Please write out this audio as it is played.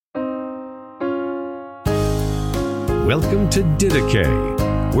Welcome to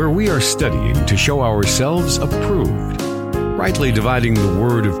Didache, where we are studying to show ourselves approved, rightly dividing the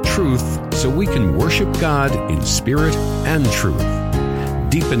word of truth so we can worship God in spirit and truth,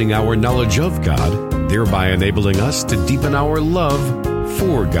 deepening our knowledge of God, thereby enabling us to deepen our love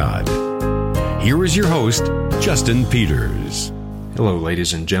for God. Here is your host, Justin Peters. Hello,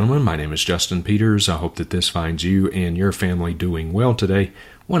 ladies and gentlemen. My name is Justin Peters. I hope that this finds you and your family doing well today.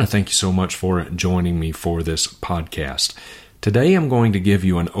 I want to thank you so much for joining me for this podcast. Today, I'm going to give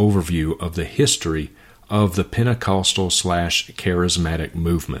you an overview of the history of the Pentecostal/Charismatic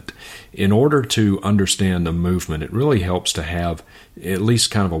movement. In order to understand the movement, it really helps to have at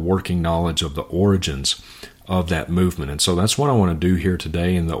least kind of a working knowledge of the origins of that movement. And so that's what I want to do here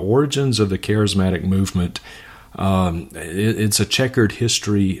today. And the origins of the Charismatic movement, it's a checkered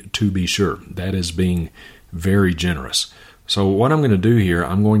history to be sure. That is being very generous. So what I'm going to do here,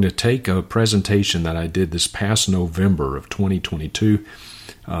 I'm going to take a presentation that I did this past November of 2022,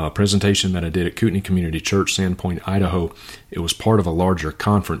 a presentation that I did at Kootenai Community Church, Sandpoint, Idaho. It was part of a larger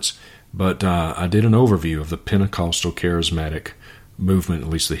conference, but I did an overview of the Pentecostal Charismatic movement, at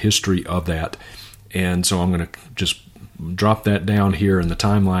least the history of that. And so I'm going to just drop that down here in the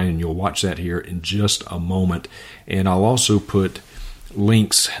timeline, and you'll watch that here in just a moment. And I'll also put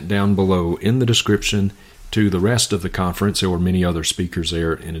links down below in the description to the rest of the conference. There were many other speakers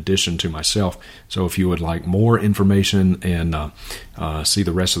there in addition to myself. So if you would like more information and see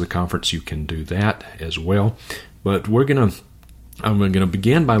the rest of the conference, you can do that as well. But I'm going to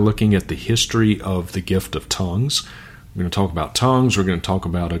begin by looking at the history of the gift of tongues. We're going to talk about tongues. We're going to talk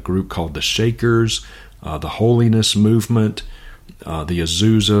about a group called the Shakers, the Holiness Movement, the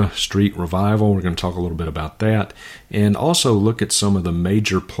Azusa Street Revival. We're going to talk a little bit about that, and also look at some of the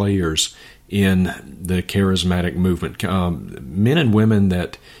major players in the charismatic movement, men and women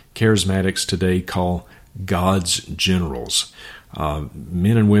that charismatics today call God's generals,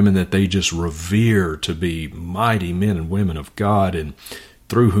 men and women that they just revere to be mighty men and women of God, and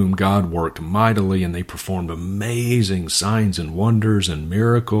through whom God worked mightily, and they performed amazing signs and wonders and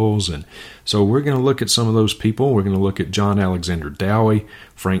miracles. And so we're going to look at some of those people. We're going to look at John Alexander Dowie,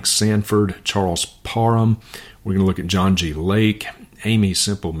 Frank Sanford, Charles Parham. We're going to look at John G. Lake, Amy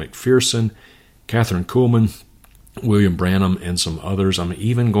Semple McPherson, Catherine Kuhlman, William Branham, and some others. I'm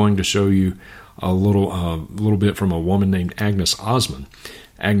even going to show you a little bit from a woman named Agnes Osmond.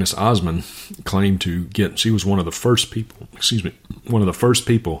 Agnes Osmond claimed she was one of the first people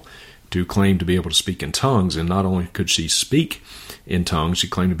to claim to be able to speak in tongues. And not only could she speak in tongues, she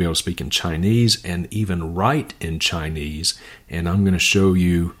claimed to be able to speak in Chinese and even write in Chinese. And I'm going to show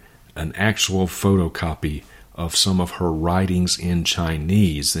you an actual photocopy of some of her writings in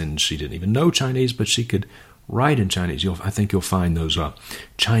Chinese. And she didn't even know Chinese, but she could write in Chinese. I think you'll find those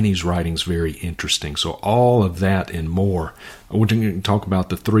Chinese writings very interesting. So all of that and more. I want to talk about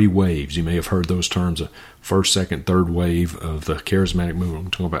the three waves. You may have heard those terms, first, second, third wave of the charismatic movement. I'm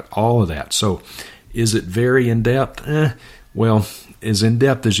going to talk about all of that. So is it very in-depth? Well, as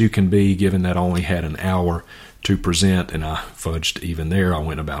in-depth as you can be, given that I only had an hour to present, and I fudged even there. I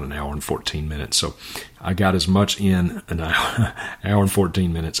went about an hour and 14 minutes. So I got as much in an hour and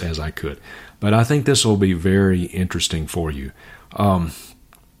 14 minutes as I could. But I think this will be very interesting for you. And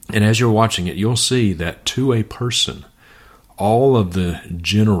as you're watching it, you'll see that to a person, all of the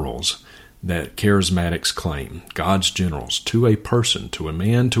generals that charismatics claim, God's generals, to a person, to a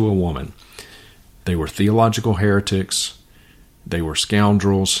man, to a woman, they were theological heretics, they were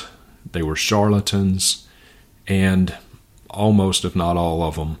scoundrels, they were charlatans, and almost, if not all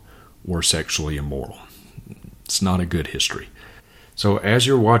of them, were sexually immoral. It's not a good history. So as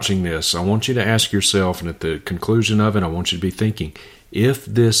you're watching this, I want you to ask yourself, and at the conclusion of it, I want you to be thinking, if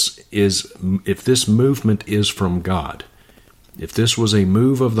this movement is from God, if this was a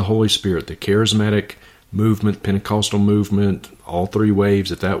move of the Holy Spirit, the charismatic movement, Pentecostal movement, all three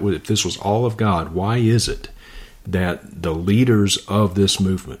waves, if this was all of God, why is it that the leaders of this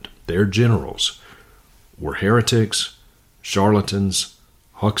movement, their generals, were heretics, charlatans,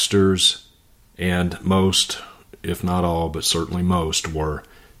 hucksters, and most, if not all, but certainly most, were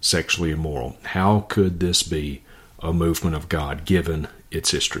sexually immoral? How could this be a movement of God, given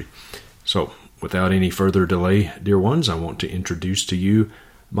its history? So, without any further delay, dear ones, I want to introduce to you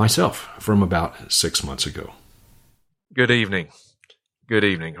myself from about 6 months ago. Good evening. Good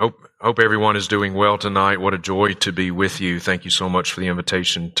evening. Hope everyone is doing well tonight. What a joy to be with you. Thank you so much for the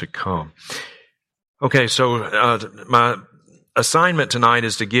invitation to come. Okay, so my assignment tonight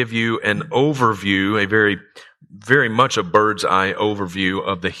is to give you an overview, a very, very much a bird's eye overview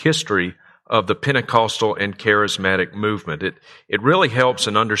of the history of the Pentecostal and Charismatic movement. It really helps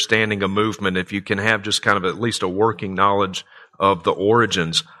in understanding a movement if you can have just kind of at least a working knowledge of the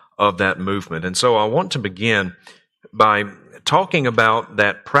origins of that movement. And so I want to begin by talking about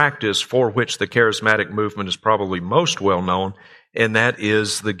that practice for which the Charismatic movement is probably most well known, and that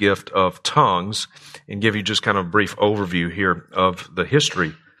is the gift of tongues, and give you just kind of a brief overview here of the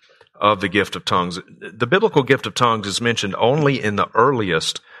history of the gift of tongues. The biblical gift of tongues is mentioned only in the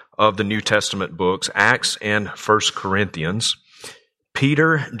earliest of the New Testament books, Acts and 1 Corinthians.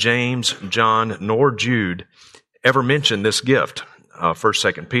 Peter, James, John, nor Jude ever mention this gift.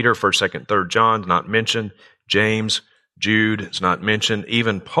 1st, 2nd Peter, 1st, 2nd, 3rd John, not mentioned. James, Jude is not mentioned.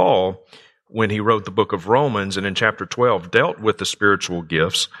 Even Paul, when he wrote the book of Romans and in chapter 12 dealt with the spiritual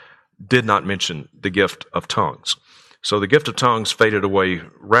gifts, did not mention the gift of tongues. So the gift of tongues faded away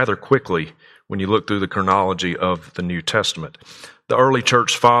rather quickly when you look through the chronology of the New Testament. The early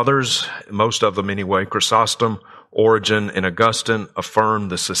church fathers, most of them anyway, Chrysostom, Origen, and Augustine,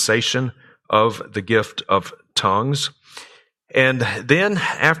 affirmed the cessation of the gift of tongues. And then,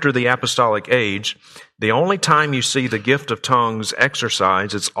 after the apostolic age, the only time you see the gift of tongues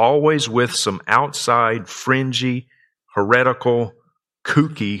exercised, it's always with some outside, fringy, heretical,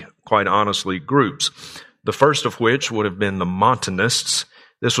 kooky, quite honestly, groups. The first of which would have been the Montanists.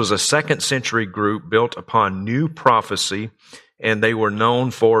 This was a 2nd century group built upon new prophecy, and they were known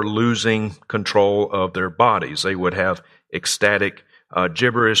for losing control of their bodies. They would have ecstatic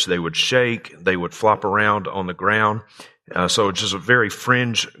gibberish, they would shake, they would flop around on the ground. So it's just a very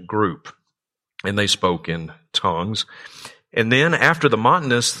fringe group, and they spoke in tongues. And then after the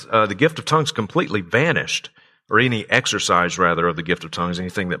Montanists, the gift of tongues completely vanished, or any exercise, rather, of the gift of tongues,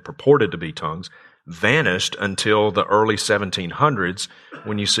 anything that purported to be tongues, vanished until the early 1700s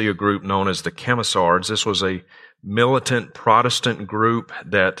when you see a group known as the Camisards. This was a militant Protestant group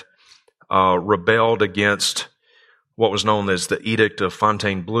that rebelled against what was known as the Edict of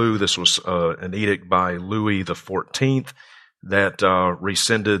Fontainebleau. This was an edict by Louis XIV that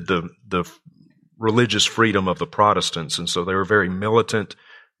rescinded the religious freedom of the Protestants. And so they were a very militant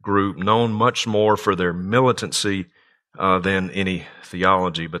group, known much more for their militancy than any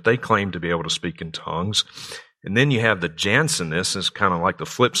theology, but they claimed to be able to speak in tongues. And then you have the Jansenists, it's kind of like the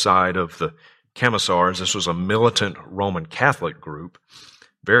flip side of the Camisards. This was a militant Roman Catholic group,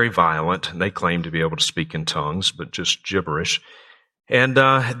 very violent, and they claimed to be able to speak in tongues, but just gibberish. And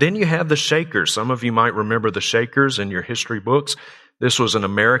then you have the Shakers. Some of you might remember the Shakers in your history books. This was an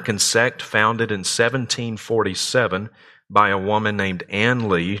American sect founded in 1747 by a woman named Ann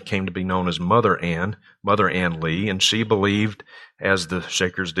Lee, came to be known as Mother Ann Lee, and she believed, as the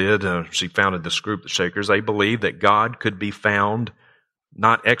Shakers did, she founded this group, the Shakers, they believed that God could be found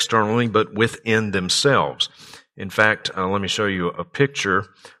not externally, but within themselves. In fact, let me show you a picture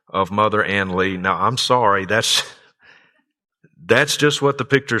of Mother Ann Lee. Now, I'm sorry, that's just what the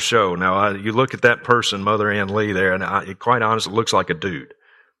pictures show. Now, you look at that person, Mother Ann Lee there, and quite honestly, it looks like a dude.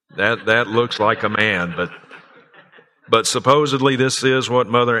 That looks like a man, but supposedly this is what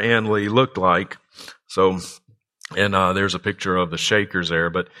Mother Ann Lee looked like. So, and there's a picture of the Shakers there.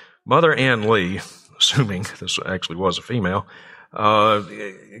 But Mother Ann Lee, assuming this actually was a female,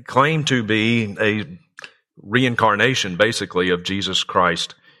 claimed to be a reincarnation, basically, of Jesus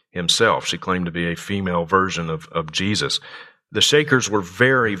Christ himself. She claimed to be a female version of Jesus. The Shakers were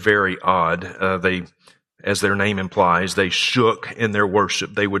very, very odd. They, as their name implies, they shook in their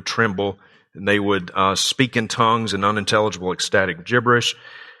worship. They would tremble, and they would speak in tongues and unintelligible ecstatic gibberish.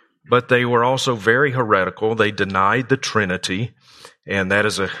 But they were also very heretical. They denied the Trinity, and that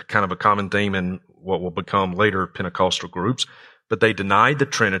is a kind of a common theme in what will become later Pentecostal groups. But they denied the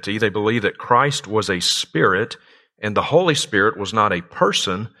Trinity. They believed that Christ was a spirit, and the Holy Spirit was not a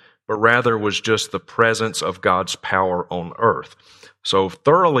person, but rather was just the presence of God's power on earth. So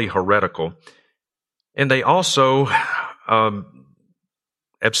thoroughly heretical. And they also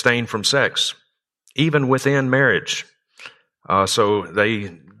abstained from sex, even within marriage. So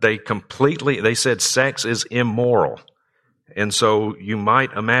they said sex is immoral. And so you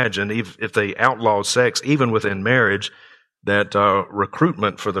might imagine if they outlawed sex, even within marriage, that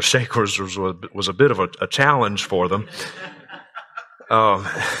recruitment for the Shakers was a bit of a challenge for them.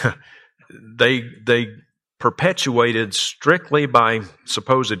 They perpetuated strictly by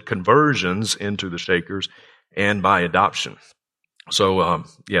supposed conversions into the Shakers and by adoption. So,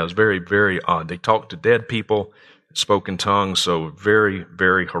 it was very, very odd. They talked to dead people, spoke in tongues, so very,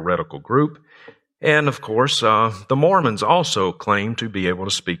 very heretical group. And, of course, the Mormons also claim to be able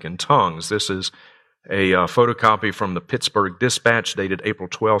to speak in tongues. This is a photocopy from the Pittsburgh Dispatch dated April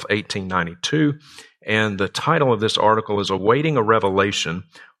 12, 1892. And the title of this article is Awaiting a Revelation,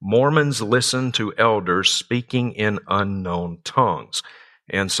 Mormons Listen to Elders Speaking in Unknown Tongues.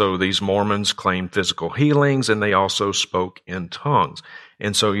 And so these Mormons claimed physical healings, and they also spoke in tongues.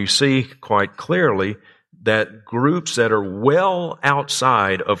 And so you see quite clearly that groups that are well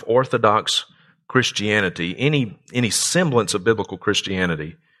outside of Orthodox Christianity, any semblance of biblical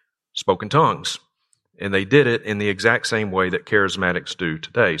Christianity, spoke in tongues. And they did it in the exact same way that charismatics do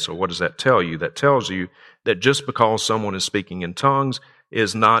today. So what does that tell you? That tells you that just because someone is speaking in tongues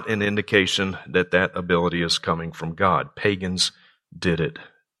is not an indication that that ability is coming from God. Pagans did it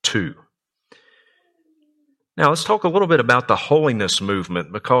too. Now let's talk a little bit about the holiness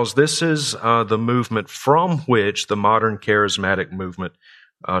movement, because this is the movement from which the modern charismatic movement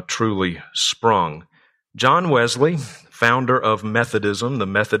truly sprung. John Wesley, founder of Methodism, the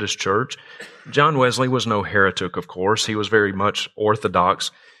Methodist Church. John Wesley was no heretic, of course. He was very much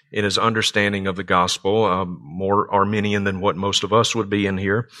orthodox in his understanding of the gospel, more Arminian than what most of us would be in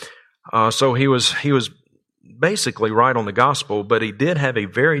here. So he was basically right on the gospel, but he did have a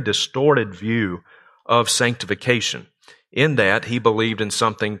very distorted view of sanctification, in that he believed in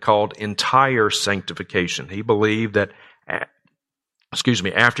something called entire sanctification. He believed that,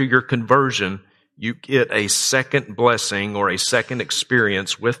 after your conversion, you get a second blessing or a second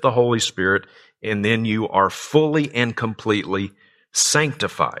experience with the Holy Spirit, and then you are fully and completely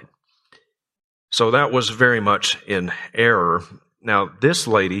sanctified. So that was very much in error. Now, this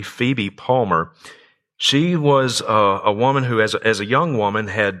lady, Phoebe Palmer, she was a woman who, as a young woman,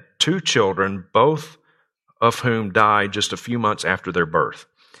 had 2 children, both of whom died just a few months after their birth.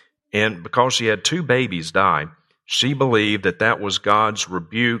 And because she had 2 babies die, she believed that that was God's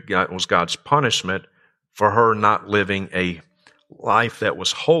rebuke, that was God's punishment for her not living a life that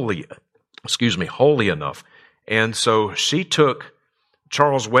was holy enough. And so she took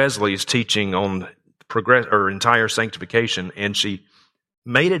Charles Wesley's teaching on entire sanctification, and she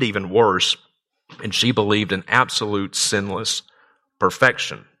made it even worse, and she believed in absolute sinless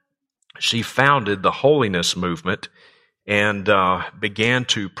perfection. She founded the holiness movement and began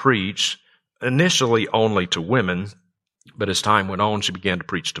to preach initially only to women, but as time went on, she began to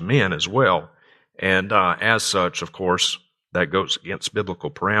preach to men as well. And as such, of course, that goes against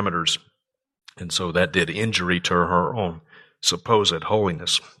biblical parameters. And so that did injury to her own supposed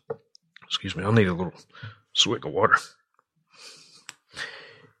holiness. Excuse me, I'll need a little swig of water.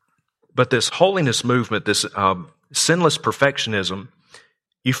 But this holiness movement, this sinless perfectionism,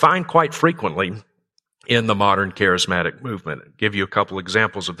 you find quite frequently in the modern charismatic movement. I'll give you a couple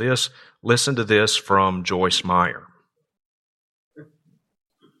examples of this. Listen to this from Joyce Meyer.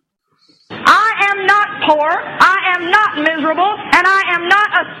 I am not poor, I am not miserable, and I am not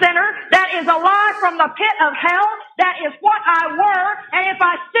a sinner that is alive from the pit of hell. That is what I were, and if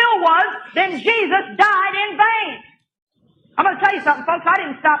I still was, then Jesus died in vain. I'm going to tell you something, folks. I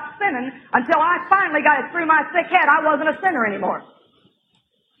didn't stop sinning until I finally got it through my sick head I wasn't a sinner anymore.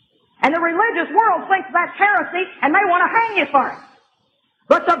 And the religious world thinks that's heresy, and they want to hang you for it.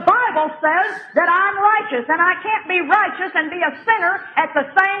 But the Bible says that I'm righteous, and I can't be righteous and be a sinner at the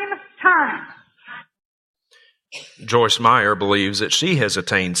same time. Joyce Meyer believes that she has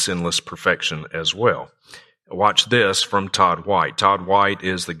attained sinless perfection as well. Watch this from Todd White. Todd White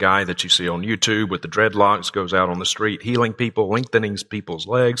is the guy that you see on YouTube with the dreadlocks, goes out on the street healing people, lengthening people's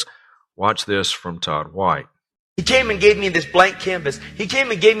legs. Watch this from Todd White. He came and gave me this blank canvas. He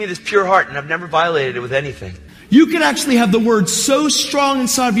came and gave me this pure heart, and I've never violated it with anything. You can actually have the word so strong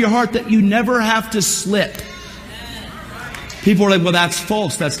inside of your heart that you never have to slip. People are like, well, that's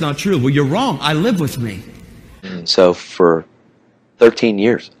false. That's not true. Well, you're wrong. I live with me. So for 13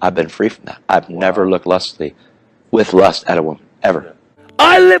 years, I've been free from that. I've never looked with lust at a woman, ever.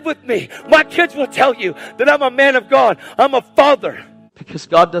 I live with me. My kids will tell you that I'm a man of God. I'm a father. Because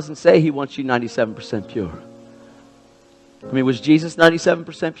God doesn't say He wants you 97% pure. I mean, was Jesus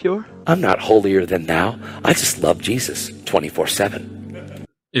 97% pure? I'm not holier than thou. I just love Jesus 24/7.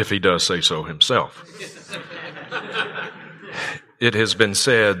 If he does say so himself. It has been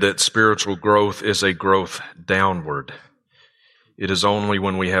said that spiritual growth is a growth downward. It is only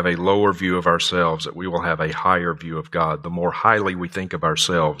when we have a lower view of ourselves that we will have a higher view of God. The more highly we think of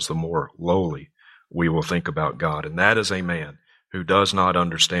ourselves, the more lowly we will think about God. And that is a man who does not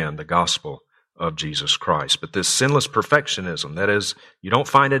understand the gospel of Jesus Christ. But this sinless perfectionism, that is, you don't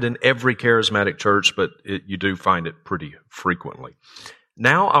find it in every charismatic church, but you do find it pretty frequently.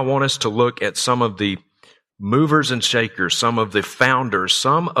 Now I want us to look at some of the movers and shakers, some of the founders,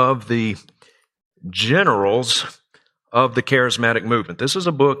 some of the generals of the charismatic movement. This is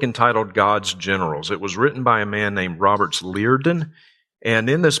a book entitled God's Generals. It was written by a man named Robert Liardon, And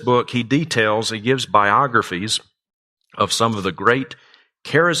in this book, he gives biographies of some of the great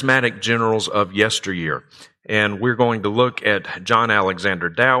charismatic generals of yesteryear. And we're going to look at John Alexander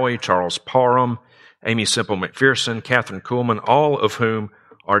Dowie, Charles Parham, Amy Semple McPherson, Catherine Kuhlman, all of whom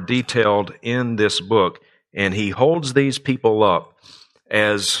are detailed in this book. And he holds these people up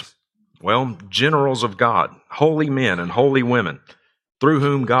as, well, generals of God, holy men and holy women, through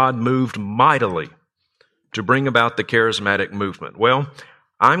whom God moved mightily to bring about the charismatic movement. Well,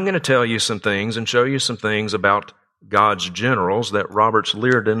 I'm going to tell you some things and show you some things about God's generals that Roberts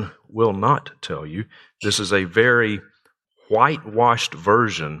Liardon will not tell you. This is a very whitewashed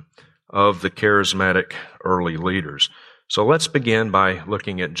version of the charismatic early leaders. So let's begin by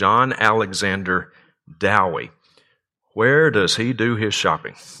looking at John Alexander Dowie. Where does he do his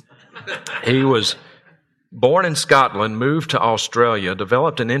shopping? He was born in Scotland, moved to Australia,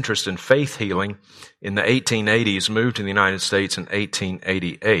 developed an interest in faith healing in the 1880s, moved to the United States in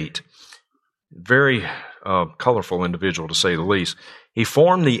 1888. Very colorful individual, to say the least. He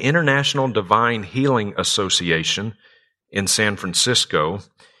formed the International Divine Healing Association in San Francisco.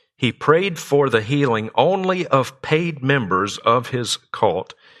 He prayed for the healing only of paid members of his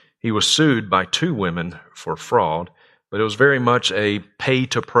cult. He was sued by 2 women for fraud, but it was very much a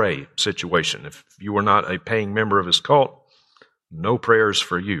pay-to-pray situation. If you were not a paying member of his cult, no prayers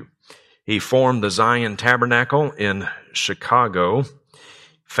for you. He formed the Zion Tabernacle in Chicago,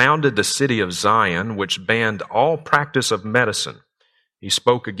 founded the City of Zion, which banned all practice of medicine. He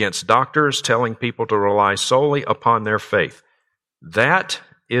spoke against doctors, telling people to rely solely upon their faith. That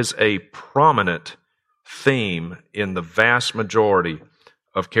is a prominent theme in the vast majority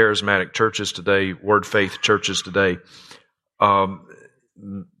of charismatic churches today, word faith churches today.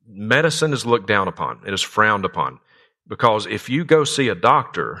 Medicine is looked down upon. It is frowned upon. Because if you go see a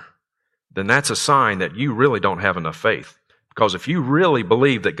doctor, then that's a sign that you really don't have enough faith. Because if you really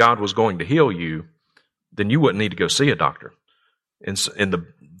believe that God was going to heal you, then you wouldn't need to go see a doctor. And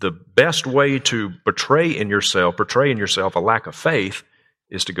the best way to portray in yourself a lack of faith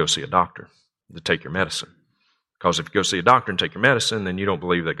is to go see a doctor, to take your medicine. Because if you go see a doctor and take your medicine, then you don't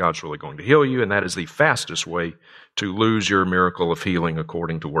believe that God's really going to heal you, and that is the fastest way to lose your miracle of healing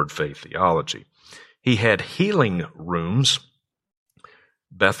according to word faith theology. He had healing rooms.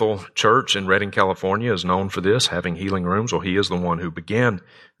 Bethel Church in Redding, California is known for this, having healing rooms. Well, he is the one who began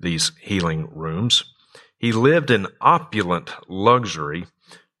these healing rooms. He lived in opulent luxury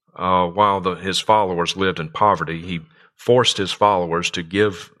while his followers lived in poverty. He forced his followers to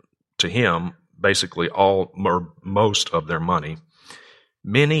give to him basically all or most of their money.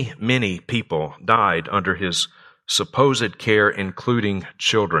 Many, many people died under his supposed care, including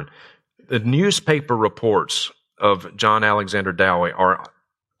children. The newspaper reports of John Alexander Dowie are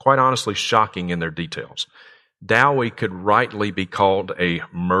quite honestly shocking in their details. Dowie could rightly be called a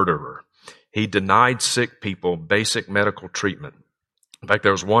murderer. He denied sick people basic medical treatment. In fact,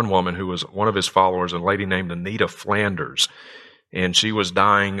 there was one woman who was one of his followers, a lady named Anita Flanders, and she was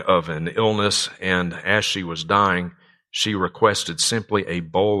dying of an illness, and as she was dying, she requested simply a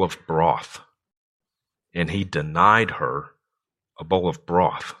bowl of broth. And he denied her a bowl of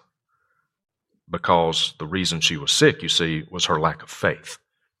broth because the reason she was sick, you see, was her lack of faith.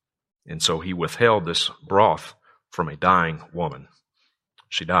 And so he withheld this broth from a dying woman.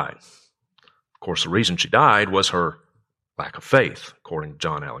 She died. Of course, the reason she died was her lack of faith, according to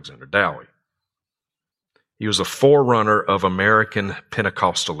John Alexander Dowie. He was a forerunner of American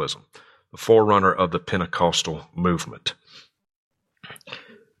Pentecostalism, the forerunner of the Pentecostal movement.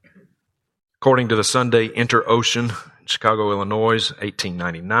 According to the Sunday Inter-Ocean, Chicago, Illinois,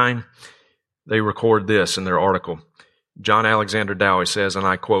 1899, they record this in their article. John Alexander Dowie says, and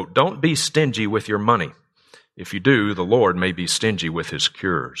I quote, "Don't be stingy with your money. If you do, the Lord may be stingy with his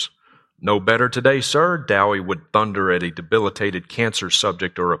cures. No better today, sir," Dowie would thunder at a debilitated cancer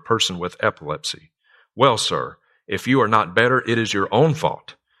subject or a person with epilepsy. "Well, sir, if you are not better, it is your own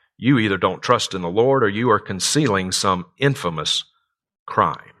fault. You either don't trust in the Lord or you are concealing some infamous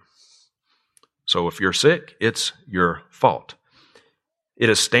crime." So if you're sick, it's your fault. It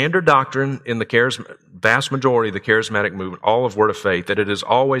is standard doctrine in the vast majority of the charismatic movement, all of Word of Faith, that it is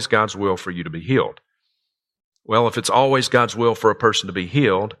always God's will for you to be healed. Well, if it's always God's will for a person to be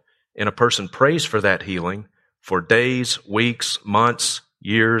healed, and a person prays for that healing for days, weeks, months,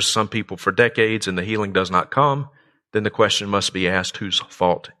 years, some people for decades, and the healing does not come, then the question must be asked, whose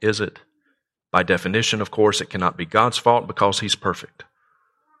fault is it? By definition, of course, it cannot be God's fault because he's perfect.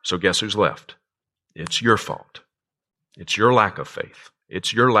 So guess who's left? It's your fault. It's your lack of faith.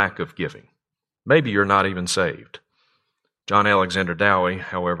 It's your lack of giving. Maybe you're not even saved. John Alexander Dowie,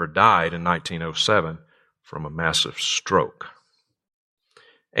 however, died in 1907 from a massive stroke.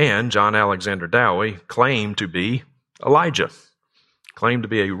 And John Alexander Dowie claimed to be Elijah, claimed to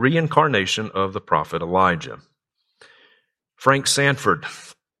be a reincarnation of the prophet Elijah. Frank Sanford,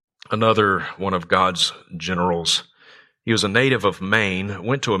 another one of God's generals, he was a native of Maine,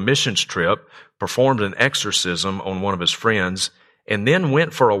 went to a missions trip, performed an exorcism on one of his friends, and then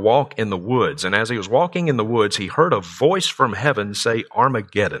went for a walk in the woods. And as he was walking in the woods, he heard a voice from heaven say,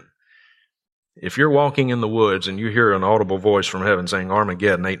 "Armageddon." If you're walking in the woods and you hear an audible voice from heaven saying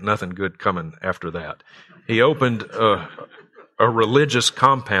Armageddon, ain't nothing good coming after that. He opened a religious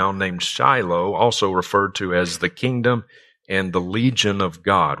compound named Shiloh, also referred to as the Kingdom and the Legion of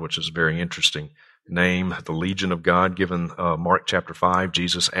God, which is a very interesting name, the Legion of God, given Mark chapter 5.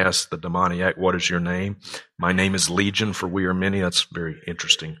 Jesus asked the demoniac, "What is your name?" "My name is Legion, for we are many." That's a very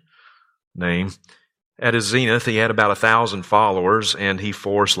interesting name. At his zenith, he had about 1,000 followers, and he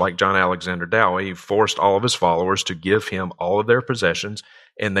forced, like John Alexander Dowie, he forced all of his followers to give him all of their possessions,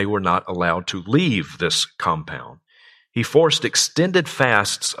 and they were not allowed to leave this compound. He forced extended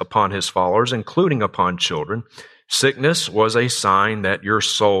fasts upon his followers, including upon children. Sickness was a sign that your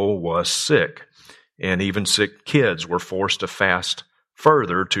soul was sick, and even sick kids were forced to fast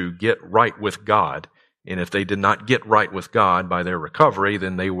further to get right with God. And if they did not get right with God by their recovery,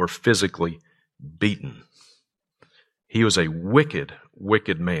 then they were physically beaten. He was a wicked,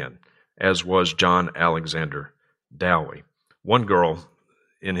 wicked man, as was John Alexander Dowie. One girl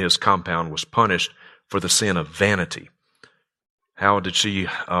in his compound was punished for the sin of vanity. How did she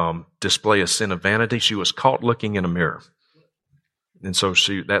display a sin of vanity? She was caught looking in a mirror. And so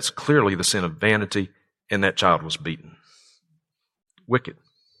that's clearly the sin of vanity, and that child was beaten. Wicked.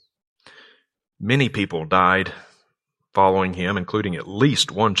 Many people died following him, including at least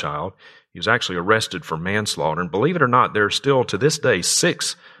one child. He was actually arrested for manslaughter. And believe it or not, there are still, to this day,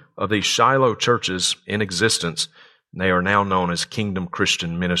 6 of these Shiloh churches in existence. They are now known as Kingdom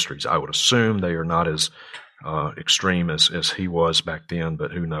Christian Ministries. I would assume they are not as extreme as he was back then,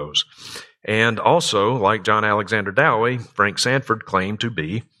 but who knows. And also, like John Alexander Dowie, Frank Sanford claimed to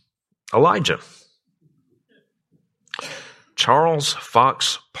be Elijah. Charles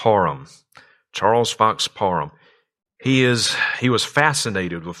Fox Parham. Charles Fox Parham. He was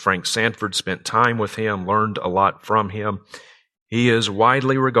fascinated with Frank Sanford, spent time with him, learned a lot from him. He is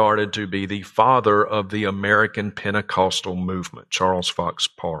widely regarded to be the father of the American Pentecostal movement, Charles Fox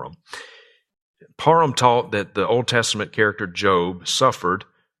Parham. Parham taught that the Old Testament character Job suffered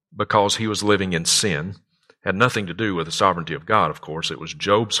because he was living in sin. Had nothing to do with the sovereignty of God, of course. It was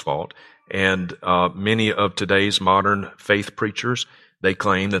Job's fault. And many of today's modern faith preachers, they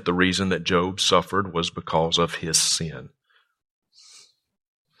claim that the reason that Job suffered was because of his sin.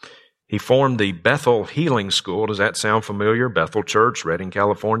 He formed the Bethel Healing School. Does that sound familiar? Bethel Church, Redding,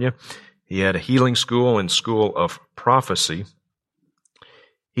 California. He had a healing school and school of prophecy.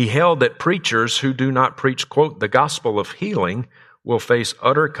 He held that preachers who do not preach, quote, the gospel of healing will face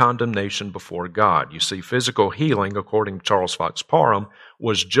utter condemnation before God. You see, physical healing, according to Charles Fox Parham,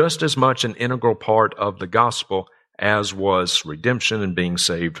 was just as much an integral part of the gospel as was redemption and being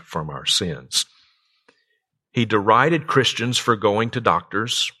saved from our sins. He derided Christians for going to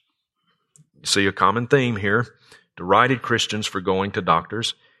doctors. You see a common theme here. Derided Christians for going to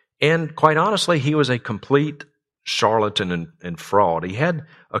doctors. And quite honestly, he was a complete charlatan and fraud. He had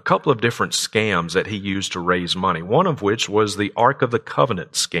a couple of different scams that he used to raise money, one of which was the Ark of the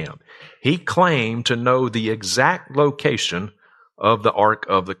Covenant scam. He claimed to know the exact location of the Ark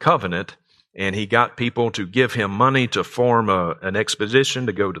of the Covenant, and he got people to give him money to form an expedition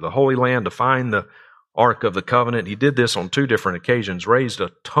to go to the Holy Land to find the Ark of the Covenant. He did this on 2 different occasions, raised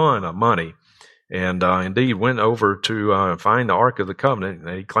a ton of money, and indeed went over to find the Ark of the Covenant.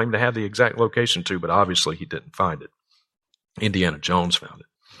 He claimed to have the exact location too, but obviously he didn't find it. Indiana Jones found it.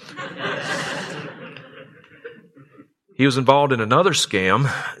 He was involved in another scam,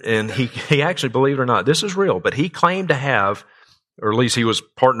 and he actually, believe it or not, this is real, but he claimed to have, or at least he was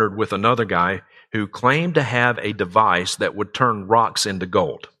partnered with another guy who claimed to have a device that would turn rocks into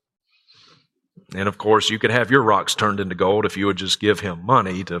gold. And of course, you could have your rocks turned into gold if you would just give him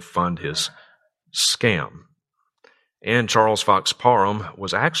money to fund his scam. And Charles Fox Parham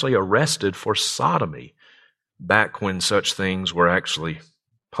was actually arrested for sodomy back when such things were actually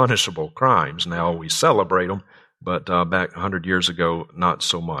punishable crimes. Now we celebrate them, but back 100 years ago, not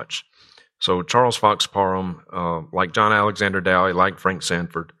so much. So Charles Fox Parham, like John Alexander Dowie, like Frank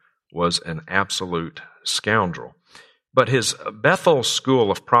Sanford, was an absolute scoundrel. But his Bethel School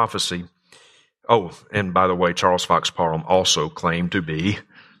of Prophecy, oh, and by the way, Charles Fox Parham also claimed to be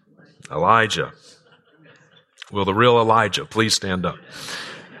Elijah. Will the real Elijah please stand up?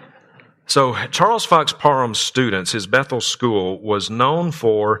 So Charles Fox Parham's students, his Bethel school, was known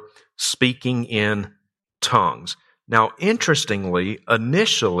for speaking in tongues. Now, interestingly,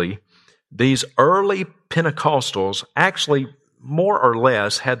 initially, these early Pentecostals actually more or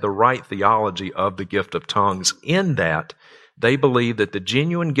less had the right theology of the gift of tongues, in that they believed that the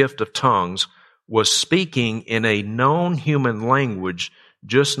genuine gift of tongues was speaking in a known human language,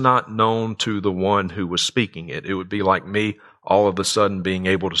 just not known to the one who was speaking it. It would be like me all of a sudden being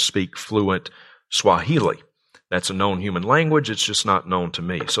able to speak fluent Swahili. That's a known human language, it's just not known to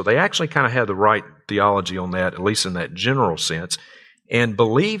me. So they actually kind of had the right theology on that, at least in that general sense. And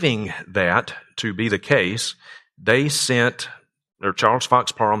believing that to be the case, Charles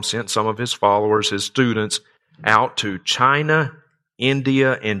Fox Parham sent some of his followers, his students, out to China,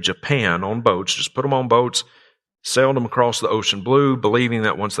 India, and Japan on boats. Just put them on boats, sailed them across the ocean blue, believing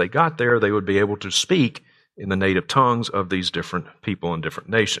that once they got there, they would be able to speak in the native tongues of these different people in different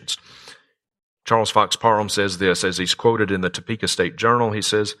nations. Charles Fox Parham says this, as he's quoted in the Topeka State Journal. He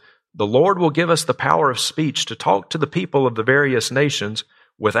says, "The Lord will give us the power of speech to talk to the people of the various nations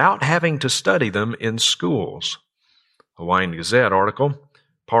without having to study them in schools." Hawaiian Gazette article,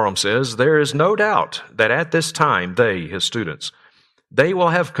 Parham says, "There is no doubt that at this time they, his students, they will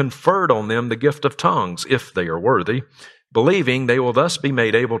have conferred on them the gift of tongues, if they are worthy, believing they will thus be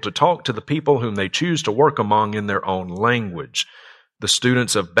made able to talk to the people whom they choose to work among in their own language. The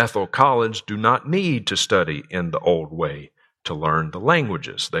students of Bethel College do not need to study in the old way to learn the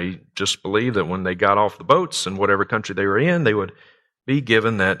languages. They just believe that when they got off the boats in whatever country they were in, they would be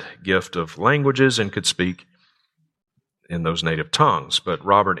given that gift of languages and could speak in those native tongues." But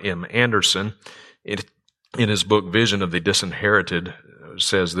Robert M. Anderson, in his book Vision of the Disinherited,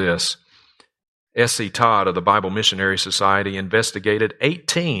 says this, S.C. Todd of the Bible Missionary Society investigated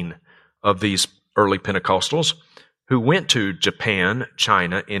 18 of these early Pentecostals who went to Japan,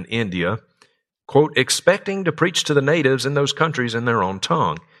 China, and India, quote, expecting to preach to the natives in those countries in their own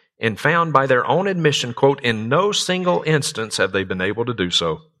tongue, and found by their own admission, quote, in no single instance have they been able to do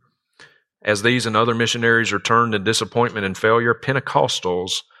so. As these and other missionaries returned in disappointment and failure,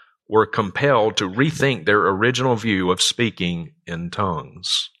 Pentecostals were compelled to rethink their original view of speaking in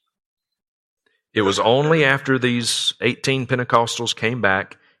tongues. It was only after these 18 Pentecostals came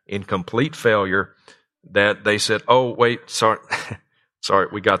back in complete failure that they said, oh, wait, sorry,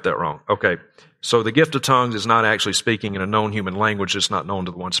 we got that wrong. Okay, so the gift of tongues is not actually speaking in a known human language, it's not known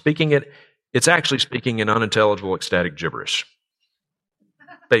to the one speaking it. It's actually speaking in unintelligible, ecstatic gibberish.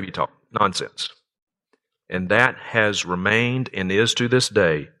 Baby talk, nonsense. And that has remained and is to this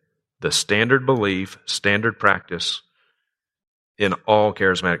day the standard belief, standard practice in all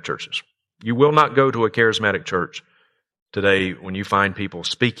charismatic churches. You will not go to a charismatic church today when you find people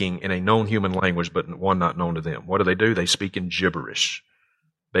speaking in a known human language, but one not known to them. What do? They speak in gibberish,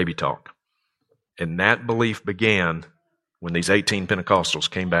 baby talk. And that belief began when these 18 Pentecostals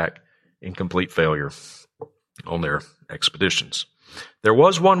came back in complete failure on their expeditions. There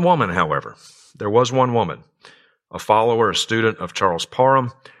was one woman, however. There was one woman, a follower, a student of Charles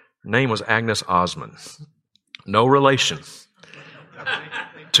Parham. Her name was Agnes Osmond. No relation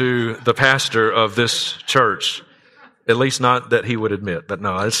to the pastor of this church, at least not that he would admit. But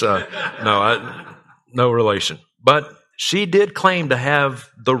no, it's no relation. But she did claim to have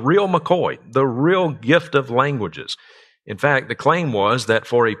the real McCoy, the real gift of languages. In fact, the claim was that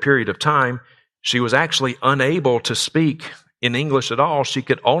for a period of time, she was actually unable to speak in English at all. She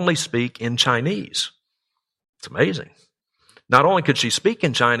could only speak in Chinese. It's amazing. Not only could she speak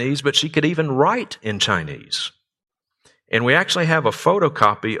in Chinese, but she could even write in Chinese. And we actually have a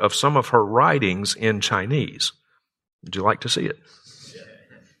photocopy of some of her writings in Chinese. Would you like to see it?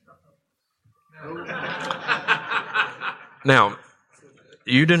 Now,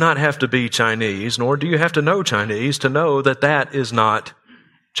 you do not have to be Chinese, nor do you have to know Chinese to know that that is not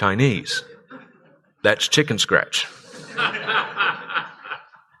Chinese. That's chicken scratch.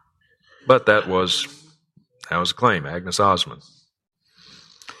 But that was a claim, Agnes Osmond.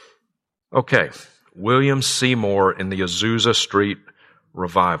 Okay, William Seymour in the Azusa Street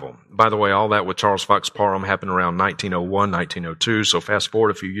Revival. By the way, all that with Charles Fox Parham happened around 1901, 1902, so fast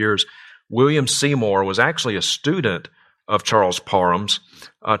forward a few years. William Seymour was actually a student of Charles Parham's.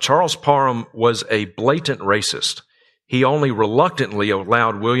 Charles Parham was a blatant racist. He only reluctantly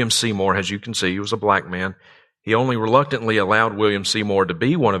allowed William Seymour, as you can see, he was a black man, he only reluctantly allowed William Seymour to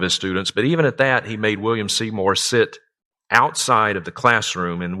be one of his students, but even at that, he made William Seymour sit outside of the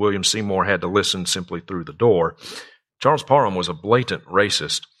classroom, and William Seymour had to listen simply through the door. Charles Parham was a blatant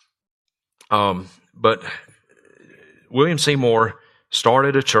racist. But William Seymour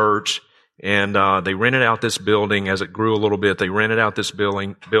started a church And they rented out this building. As it grew a little bit, they rented out this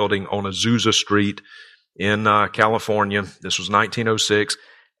building on Azusa Street in California. This was 1906.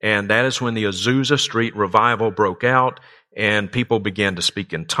 And that is when the Azusa Street revival broke out, and people began to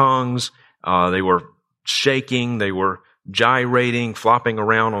speak in tongues. They were shaking, they were gyrating, flopping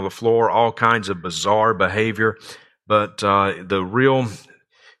around on the floor, all kinds of bizarre behavior. But the real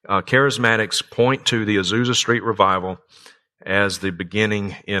charismatics point to the Azusa Street revival as the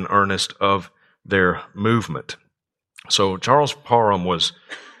beginning in earnest of their movement. So Charles Parham was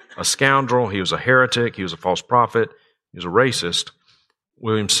a scoundrel, he was a heretic, he was a false prophet, he was a racist.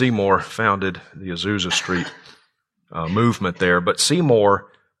 William Seymour founded the Azusa Street movement there, but Seymour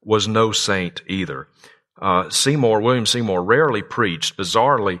was no saint either. William Seymour rarely preached.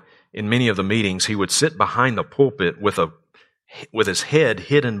 Bizarrely, in many of the meetings, he would sit behind the pulpit with his head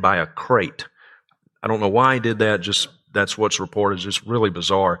hidden by a crate. I don't know why he did that, just that's what's reported, just really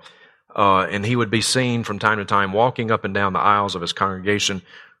bizarre. And he would be seen from time to time walking up and down the aisles of his congregation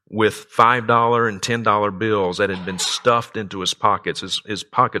with $5 and $10 bills that had been stuffed into his pockets. His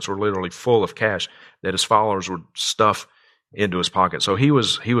pockets were literally full of cash that his followers would stuff into his pocket. So he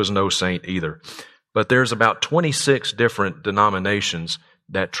was no saint either. But there's about 26 different denominations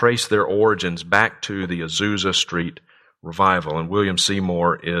that trace their origins back to the Azusa Street revival, and William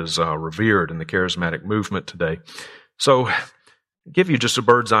Seymour is revered in the charismatic movement today. So, give you just a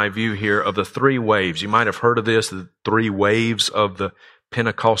bird's eye view here of the three waves. You might have heard of this, the three waves of the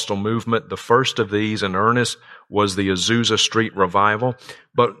Pentecostal movement. The first of these in earnest was the Azusa Street revival.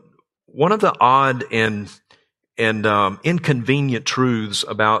 But one of the odd and inconvenient truths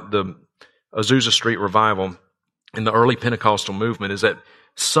about the Azusa Street revival in the early Pentecostal movement is that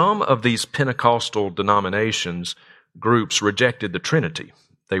some of these Pentecostal denominations, groups, rejected the Trinity.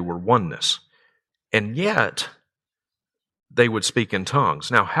 They were oneness. And yet, they would speak in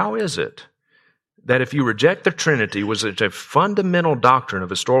tongues. Now, how is it that if you reject the Trinity, was it a fundamental doctrine of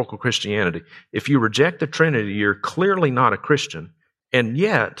historical Christianity, if you reject the Trinity, you're clearly not a Christian, and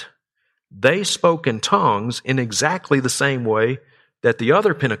yet they spoke in tongues in exactly the same way that the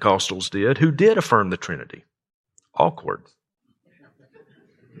other Pentecostals did, who did affirm the Trinity? Awkward.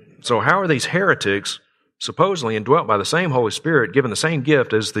 So how are these heretics supposedly indwelt by the same Holy Spirit, given the same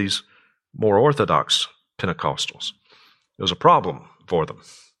gift as these more orthodox Pentecostals? It was a problem for them.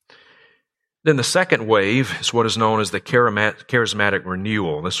 Then the second wave is what is known as the charismatic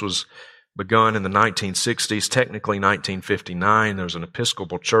renewal. This was begun in the 1960s, technically 1959. There was an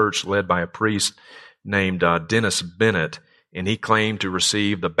Episcopal church led by a priest named Dennis Bennett, and he claimed to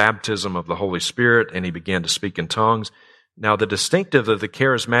receive the baptism of the Holy Spirit, and he began to speak in tongues. Now, the distinctive of the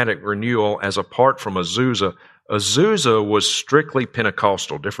charismatic renewal, as apart from Azusa was strictly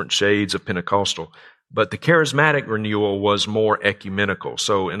Pentecostal, different shades of Pentecostal. But the charismatic renewal was more ecumenical.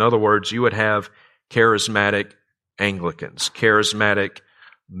 So, in other words, you would have charismatic Anglicans, charismatic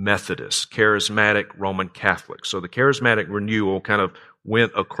Methodists, charismatic Roman Catholics. So the charismatic renewal kind of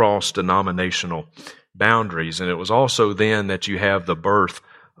went across denominational boundaries. And it was also then that you have the birth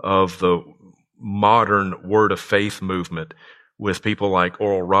of the modern Word of Faith movement with people like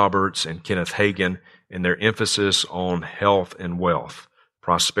Oral Roberts and Kenneth Hagin and their emphasis on health and wealth,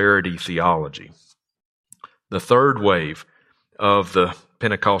 prosperity theology. The third wave of the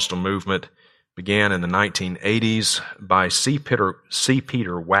Pentecostal movement began in the 1980s by C.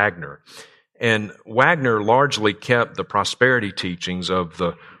 Peter Wagner. And Wagner largely kept the prosperity teachings of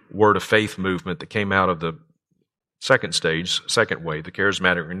the Word of Faith movement that came out of the second wave, the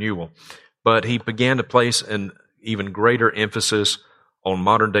charismatic renewal. But he began to place an even greater emphasis on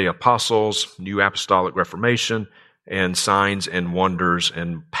modern-day apostles, New Apostolic Reformation, and signs and wonders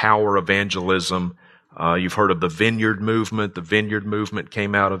and power evangelism. You've heard of the Vineyard Movement. The Vineyard Movement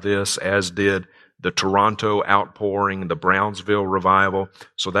came out of this, as did the Toronto outpouring, the Brownsville revival.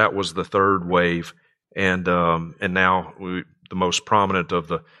 So that was the third wave. And now the most prominent of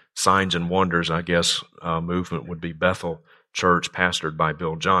the signs and wonders, I guess, movement would be Bethel Church, pastored by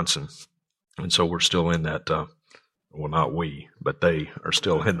Bill Johnson. And so we're still in that, well, not we, but they are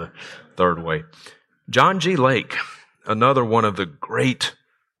still in the third wave. John G. Lake, another one of the great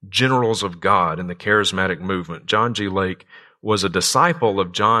generals of God in the charismatic movement. John G. Lake was a disciple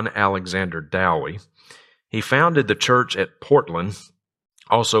of John Alexander Dowie. He founded the church at Portland,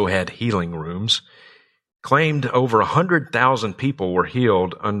 also had healing rooms, claimed over 100,000 people were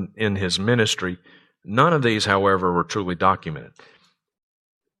healed in his ministry. None of these, however, were truly documented.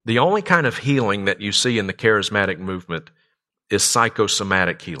 The only kind of healing that you see in the charismatic movement is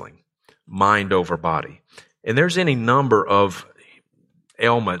psychosomatic healing, mind over body. And there's any number of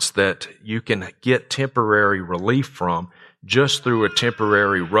ailments that you can get temporary relief from just through a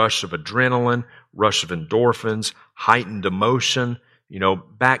temporary rush of adrenaline, rush of endorphins, heightened emotion,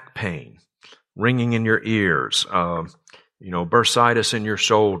 back pain, ringing in your ears, bursitis in your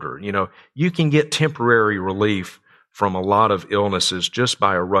shoulder. You can get temporary relief from a lot of illnesses just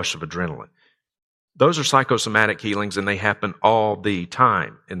by a rush of adrenaline. Those are psychosomatic healings, and they happen all the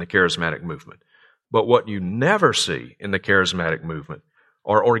time in the charismatic movement. But what you never see in the charismatic movement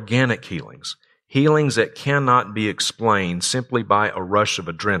are organic healings, healings that cannot be explained simply by a rush of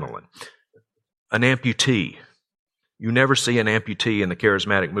adrenaline. An amputee. You never see an amputee in the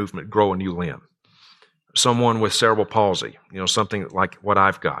charismatic movement grow a new limb. Someone with cerebral palsy, something like what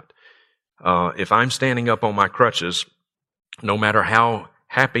I've got. If I'm standing up on my crutches, no matter how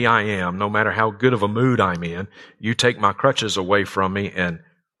happy I am, no matter how good of a mood I'm in, you take my crutches away from me and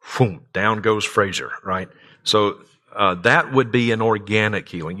boom, down goes Frazier, right? So that would be an organic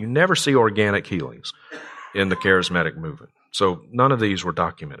healing. You never see organic healings in the charismatic movement. So none of these were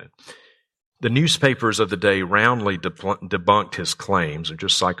documented. The newspapers of the day roundly debunked his claims of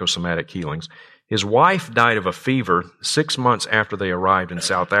just psychosomatic healings. His wife died of a fever 6 months after they arrived in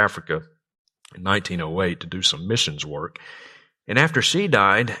South Africa in 1908 to do some missions work. And after she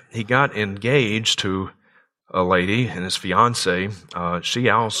died, he got engaged to a lady, and his fiancée, she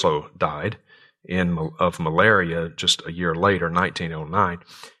also died of malaria just a year later, 1909.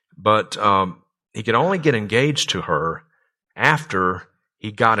 But he could only get engaged to her after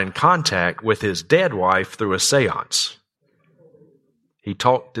he got in contact with his dead wife through a seance. He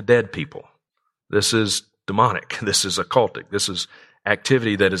talked to dead people. This is demonic. This is occultic. This is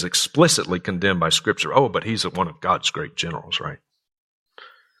activity that is explicitly condemned by Scripture. Oh, but he's one of God's great generals, right?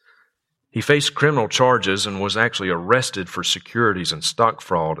 He faced criminal charges and was actually arrested for securities and stock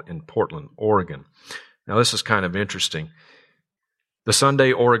fraud in Portland, Oregon. Now, this is kind of interesting. The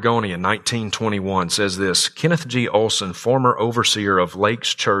Sunday Oregonian, 1921, says this: Kenneth G. Olson, former overseer of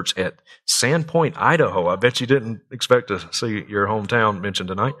Lakes Church at Sandpoint, Idaho. I bet you didn't expect to see your hometown mentioned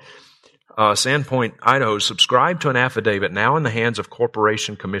tonight. Sandpoint, Idaho, subscribed to an affidavit now in the hands of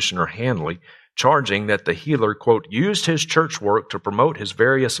Corporation Commissioner Hanley, charging that the healer, quote, used his church work to promote his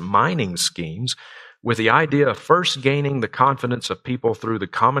various mining schemes with the idea of first gaining the confidence of people through the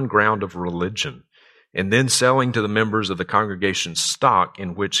common ground of religion, and then selling to the members of the congregation stock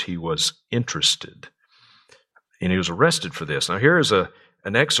in which he was interested. And he was arrested for this. Now, here is an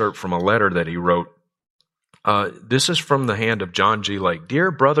excerpt from a letter that he wrote. This is from the hand of John G. Lake. Dear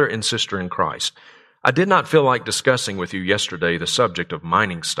brother and sister in Christ, I did not feel like discussing with you yesterday the subject of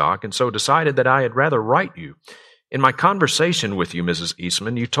mining stock, and so decided that I had rather write you. In my conversation with you, Mrs.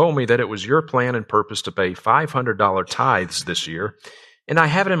 Eastman, you told me that it was your plan and purpose to pay $500 tithes this year, and I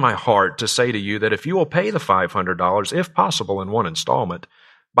have it in my heart to say to you that if you will pay the $500, if possible in one installment,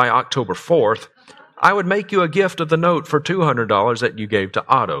 by October 4th, I would make you a gift of the note for $200 that you gave to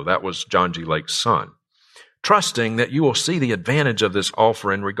Otto. That was John G. Lake's son. Trusting that you will see the advantage of this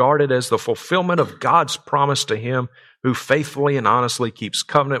offer and regard it as the fulfillment of God's promise to him who faithfully and honestly keeps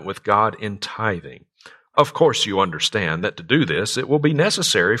covenant with God in tithing. Of course, you understand that to do this, it will be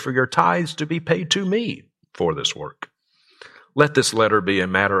necessary for your tithes to be paid to me for this work. Let this letter be a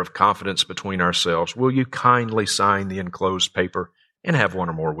matter of confidence between ourselves. Will you kindly sign the enclosed paper and have one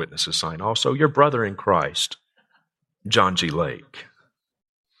or more witnesses sign also? Your brother in Christ, John G. Lake.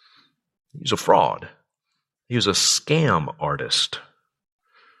 He's a fraud. He was a scam artist,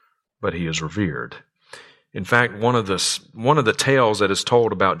 but he is revered. In fact, one of the tales that is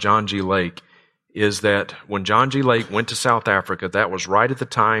told about John G. Lake is that when John G. Lake went to South Africa, that was right at the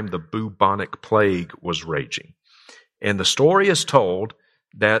time the bubonic plague was raging. And the story is told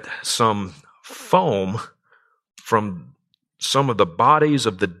that some foam from some of the bodies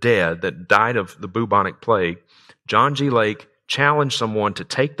of the dead that died of the bubonic plague, John G. Lake challenged someone to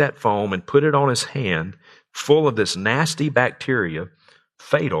take that foam and put it on his hand, full of this nasty bacteria,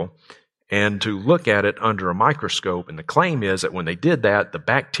 fatal, and to look at it under a microscope. And the claim is that when they did that, the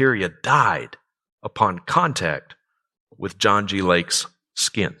bacteria died upon contact with John G. Lake's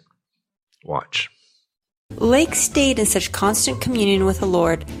skin. Watch. Lake stayed in such constant communion with the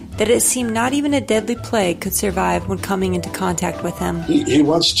Lord that it seemed not even a deadly plague could survive when coming into contact with him. He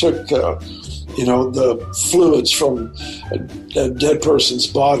once took the fluids from a dead person's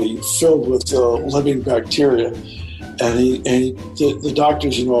body filled with living bacteria, and the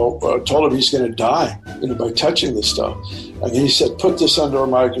doctors, told him he's going to die, by touching this stuff. And he said, "Put this under a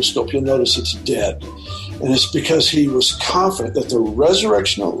microscope. You'll notice it's dead." And it's because he was confident that the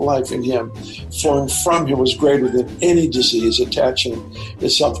resurrectional life in him, flowing from him, was greater than any disease attaching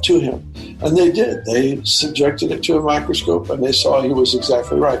itself to him. And they did. They subjected it to a microscope, and they saw he was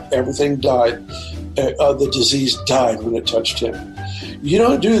exactly right. Everything died the disease died when it touched him. You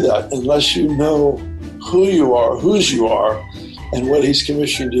don't do that unless you know who you are, whose you are, and what he's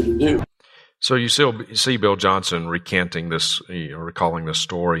commissioned you to do. So you see Bill Johnson recanting this, recalling this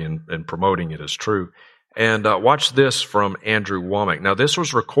story and promoting it as true. And watch this from Andrew Womack. Now, this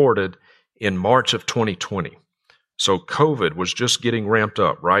was recorded in March of 2020. So COVID was just getting ramped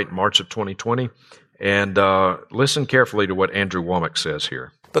up, right? March of 2020. And listen carefully to what Andrew Womack says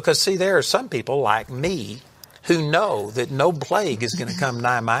here. Because, see, there are some people like me who know that no plague is going to come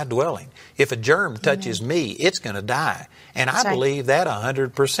nigh my dwelling. If a germ touches me, it's going to die. And I believe that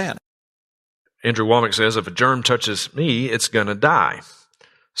 100%. Andrew Womack says, if a germ touches me, it's going to die.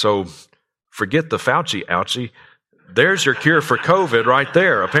 So forget the Fauci ouchie. There's your cure for COVID right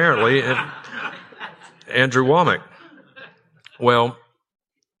there, apparently. Andrew Womack. Well,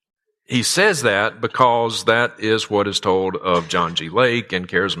 he says that because that is what is told of John G. Lake, and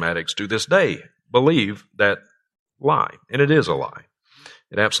charismatics to this day believe that lie. And it is a lie.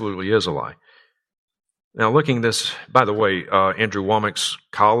 It absolutely is a lie. Now, looking at this, by the way, Andrew Womack's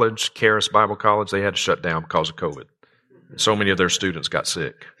college, Charis Bible College, they had to shut down because of COVID. So many of their students got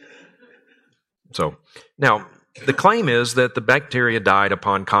sick. So, now, the claim is that the bacteria died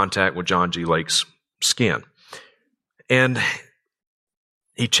upon contact with John G. Lake's skin. And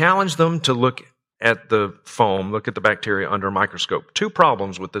he challenged them to look at the foam, look at the bacteria under a microscope. Two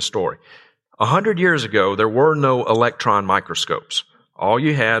problems with this story. 100 years ago, there were no electron microscopes. All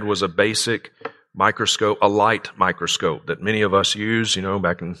you had was a basic microscope, a light microscope that many of us use,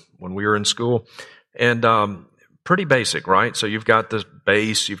 back when we were in school. And pretty basic, right? So you've got the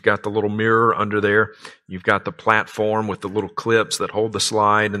base, you've got the little mirror under there, you've got the platform with the little clips that hold the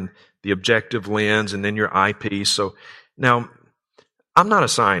slide and the objective lens, and then your eyepiece. So now, I'm not a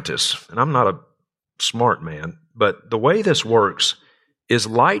scientist, and I'm not a smart man, but the way this works is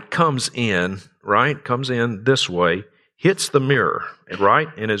light comes in, right? Comes in this way, hits the mirror, right?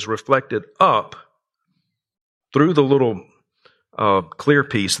 And is reflected up through the little clear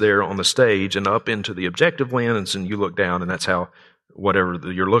piece there on the stage and up into the objective lens, and you look down, and that's how whatever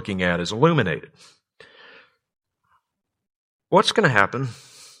you're looking at is illuminated. What's going to happen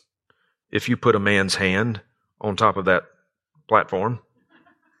if you put a man's hand on top of that platform?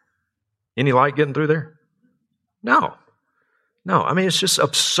 Any light getting through there? No. I mean, it's just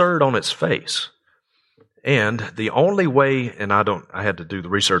absurd on its face. And the only way, and I had to do the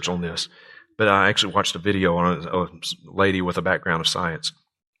research on this, but I actually watched a video on a lady with a background of science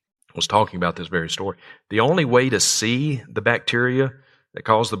was talking about this very story. The only way to see the bacteria that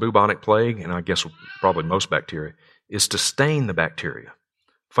cause the bubonic plague, and I guess probably most bacteria, is to stain the bacteria.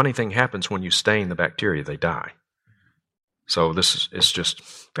 Funny thing happens when you stain the bacteria, they die. So it's just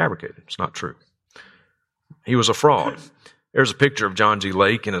fabricated. It's not true. He was a fraud. There's a picture of John G.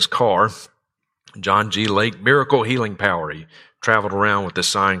 Lake in his car. John G. Lake, miracle healing power. He traveled around with this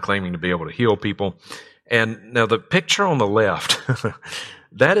sign claiming to be able to heal people. And now the picture on the left,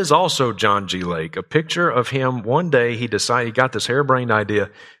 that is also John G. Lake. A picture of him. One day he decided, he got this harebrained idea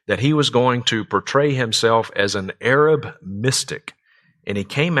that he was going to portray himself as an Arab mystic. And he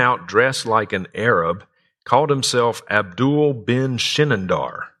came out dressed like an Arab, called himself Abdul bin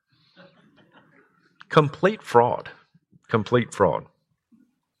Shinandar. Complete fraud. Complete fraud.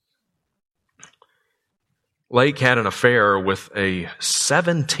 Lake had an affair with a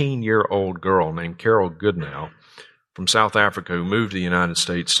 17-year-old girl named Carol Goodnow from South Africa who moved to the United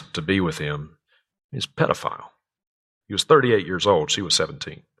States to be with him. He's a pedophile. He was 38 years old. She was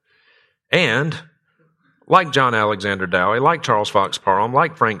 17. And like John Alexander Dowie, like Charles Fox Parham,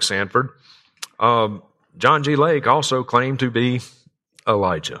 like Frank Sanford, John G. Lake also claimed to be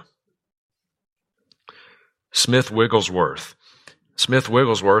Elijah. Smith Wigglesworth. Smith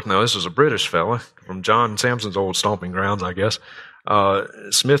Wigglesworth, now this is a British fella from John Samson's old stomping grounds, I guess.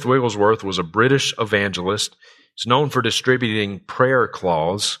 Smith Wigglesworth was a British evangelist. He's known for distributing prayer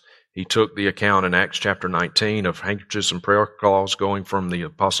cloths. He took the account in Acts chapter 19 of handkerchiefs and prayer cloths going from the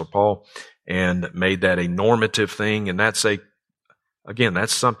Apostle Paul and made that a normative thing. And that's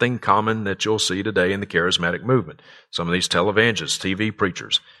something common that you'll see today in the charismatic movement. Some of these televangelists, TV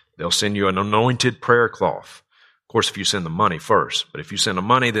preachers, they'll send you an anointed prayer cloth. Of course, if you send them money first. But if you send them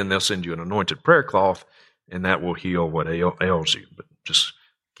money, then they'll send you an anointed prayer cloth, and that will heal what ails you. But just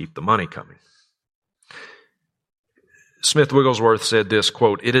keep the money coming. Smith Wigglesworth said this,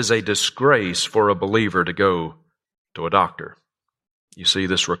 quote, "It is a disgrace for a believer to go to a doctor." You see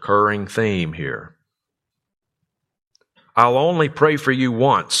this recurring theme here. "I'll only pray for you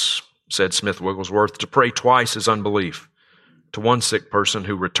once," said Smith Wigglesworth. "To pray twice is unbelief." To one sick person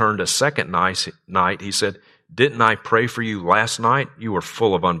who returned a second night, he said, Didn't I pray for you last night? You were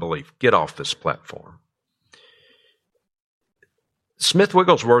full of unbelief. Get off this platform. Smith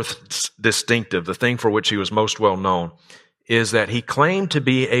Wigglesworth's distinctive, the thing for which he was most well known, is that he claimed to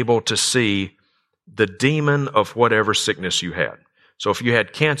be able to see the demon of whatever sickness you had. So if you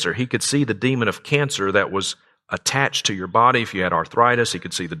had cancer, he could see the demon of cancer that was attached to your body. If you had arthritis, he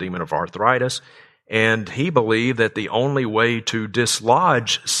could see the demon of arthritis. And he believed that the only way to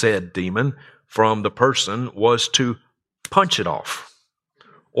dislodge said demon from the person was to punch it off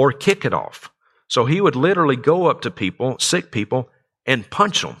or kick it off. So he would literally go up to people, sick people, and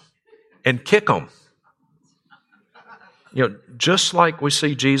punch them and kick them. You know, just like we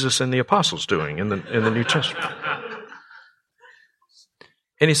see Jesus and the apostles doing in the New Testament.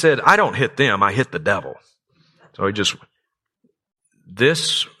 And he said, I don't hit them, I hit the devil. So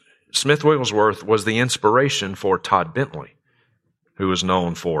this Smith Wigglesworth was the inspiration for Todd Bentley, who was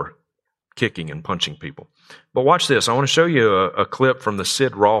known for kicking and punching people. But watch this. I want to show you a clip from the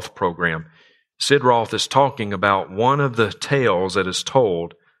Sid Roth program. Sid Roth is talking about one of the tales that is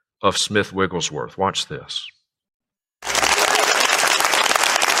told of Smith Wigglesworth. Watch this.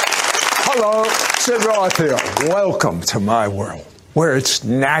 Hello, Sid Roth here. Welcome to my world, where it's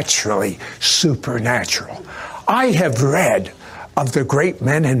naturally supernatural. I have read of the great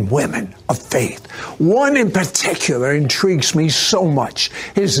men and women of faith. One in particular intrigues me so much.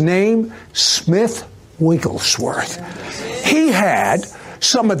 His name, Smith Wigglesworth. He had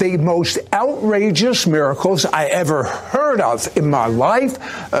some of the most outrageous miracles I ever heard of in my life.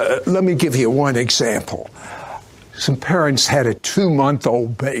 Let me give you one example. Some parents had a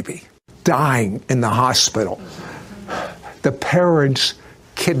 2-month-old baby dying in the hospital. The parents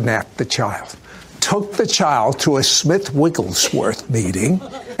kidnapped the child, took the child to a Smith Wigglesworth meeting,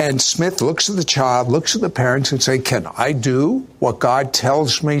 and Smith looks at the child, looks at the parents, and says, can I do what God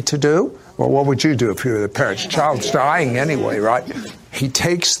tells me to do? Well, what would you do if you were the parents? The child's dying anyway, right? He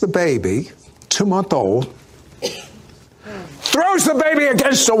takes the baby, 2-month-old, throws the baby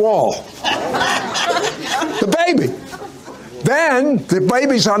against the wall. The baby. Then the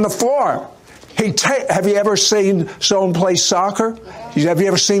baby's on the floor. Have you ever seen someone play soccer? Have you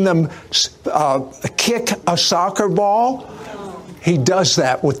ever seen them kick a soccer ball? He does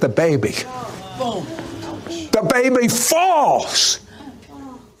that with the baby. The baby falls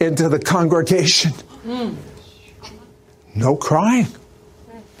into the congregation. No crying.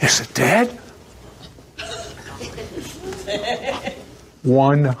 Is it dead?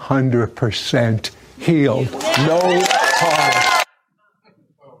 100% healed. No crying.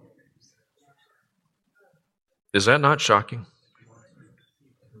 Is that not shocking?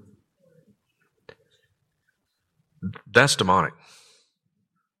 That's demonic.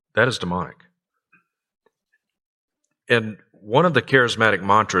 That is demonic. And one of the charismatic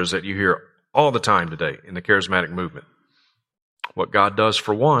mantras that you hear all the time today in the charismatic movement, what God does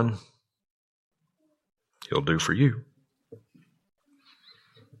for one, He'll do for you.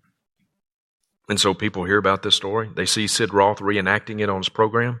 And so people hear about this story. They see Sid Roth reenacting it on his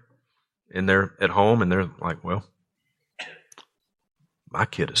program, and they're at home, and they're like, well, my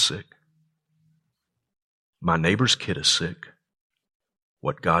kid is sick. My neighbor's kid is sick.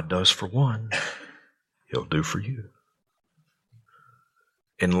 What God does for one, He'll do for you.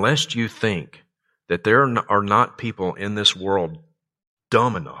 Unless you think that there are not people in this world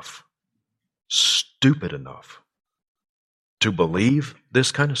dumb enough, stupid enough to believe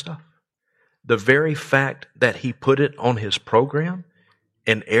this kind of stuff. The very fact that he put it on his program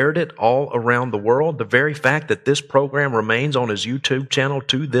and aired it all around the world, the very fact that this program remains on his YouTube channel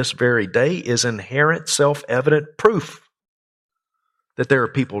to this very day is inherent, self-evident proof that there are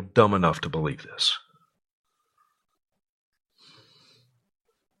people dumb enough to believe this.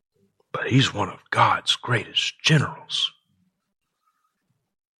 But he's one of God's greatest generals.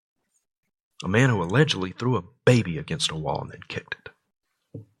 A man who allegedly threw a baby against a wall and then kicked it.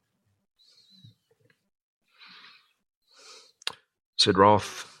 Sid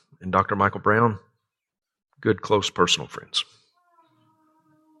Roth and Dr. Michael Brown, good close personal friends.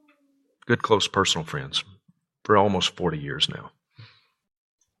 Good close personal friends for almost 40 years now.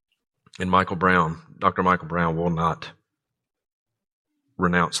 And Dr. Michael Brown will not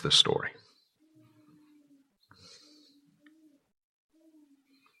renounce this story.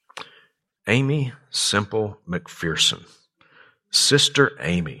 Amy Semple McPherson, Sister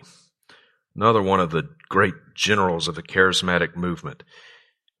Amy, another one of the great generals of the charismatic movement.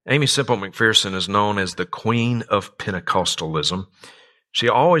 Amy Semple McPherson is known as the Queen of Pentecostalism. She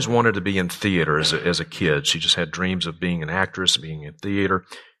always wanted to be in theater as a kid. She just had dreams of being an actress, being in theater.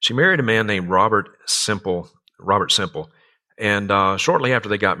 She married a man named Robert Semple, And shortly after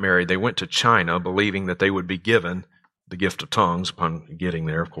they got married, they went to China, believing that they would be given the gift of tongues upon getting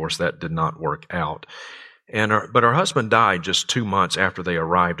there. Of course, that did not work out. But her husband died just 2 months after they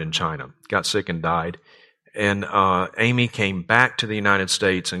arrived in China. Got sick and died. And Amy came back to the United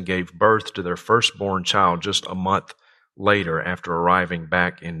States and gave birth to their firstborn child just a month later after arriving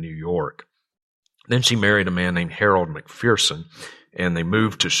back in New York. Then she married a man named Harold McPherson, and they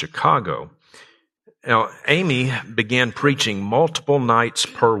moved to Chicago. Now, Amy began preaching multiple nights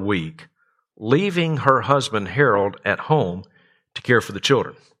per week, leaving her husband Harold at home to care for the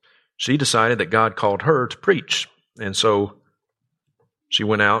children. She decided that God called her to preach, and so she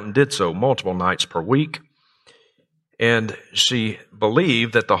went out and did so multiple nights per week. And she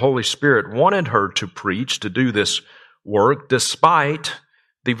believed that the Holy Spirit wanted her to preach, to do this work, despite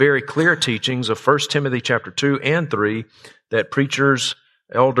the very clear teachings of 1 Timothy chapter 2 and 3, that preachers,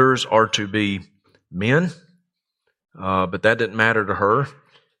 elders are to be men, but that didn't matter to her.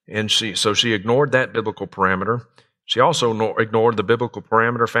 And so she ignored that biblical parameter. She also ignored the biblical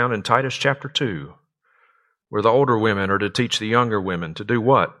parameter found in Titus chapter 2, where the older women are to teach the younger women to do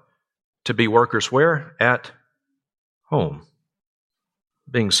what? To be workers where? At home,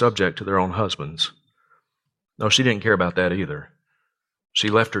 being subject to their own husbands. No, she didn't care about that either. She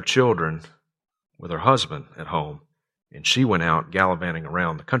left her children with her husband at home, and she went out gallivanting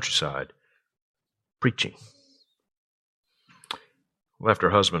around the countryside preaching. Left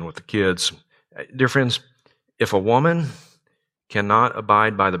her husband with the kids. Dear friends, if a woman cannot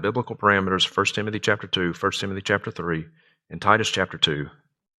abide by the biblical parameters of 1 Timothy chapter 2, 1 Timothy chapter 3, and Titus chapter 2,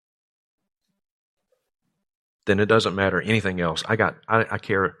 then it doesn't matter anything else. I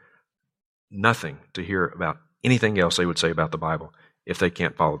care nothing to hear about anything else they would say about the Bible if they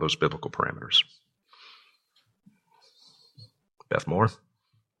can't follow those biblical parameters. Beth Moore,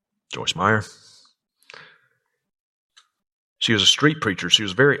 Joyce Meyer. She was a street preacher. She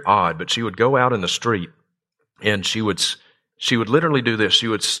was very odd, but she would go out in the street and she would literally do this. She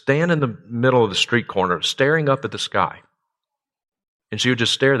would stand in the middle of the street corner staring up at the sky. And she would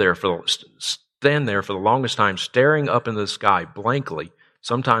just stand there for the longest time, staring up into the sky blankly,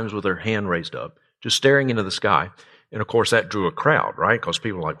 sometimes with her hand raised up, just staring into the sky. And of course, that drew a crowd, right? Because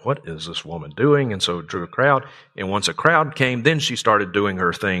people were like, what is this woman doing? And so it drew a crowd. And once a crowd came, then she started doing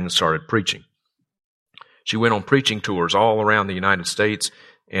her thing, started preaching. She went on preaching tours all around the United States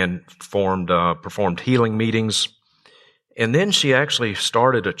and performed healing meetings. And then she actually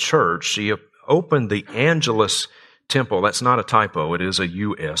started a church. She opened the Angelus Temple. That's not a typo. It is a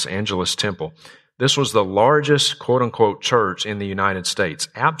U.S. Angelus Temple. This was the largest, quote-unquote, church in the United States.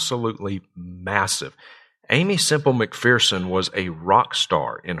 Absolutely massive. Amy Semple McPherson was a rock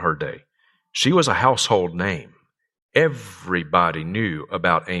star in her day. She was a household name. Everybody knew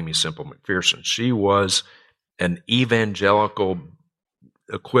about Amy Semple McPherson. She was an evangelical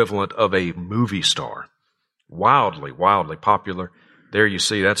equivalent of a movie star. Wildly, wildly popular. There you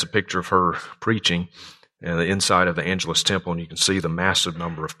see, that's a picture of her preaching in the inside of the Angelus Temple, and you can see the massive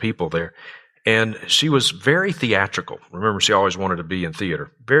number of people there. And she was very theatrical. Remember, she always wanted to be in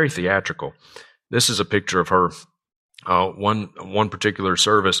theater. Very theatrical. This is a picture of her. One particular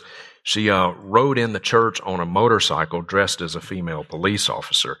service, she rode in the church on a motorcycle dressed as a female police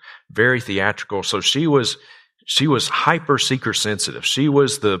officer. Very theatrical. So she was hyper seeker sensitive. She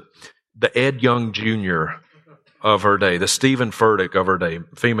was the Ed Young Jr. of her day, the Stephen Furtick of her day,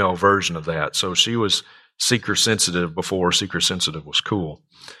 female version of that. So she was seeker sensitive before seeker sensitive was cool.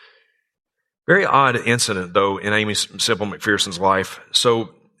 Very odd incident, though, in Amy Semple McPherson's life. So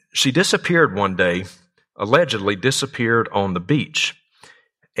she disappeared one day, allegedly disappeared on the beach,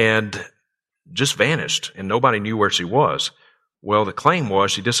 and just vanished, and nobody knew where she was. Well, the claim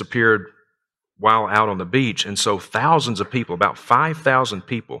was she disappeared while out on the beach, and so thousands of people, about 5,000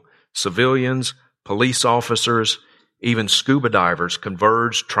 people, civilians, police officers, even scuba divers,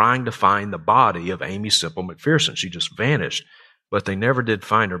 converged trying to find the body of Amy Semple McPherson. She just vanished, but they never did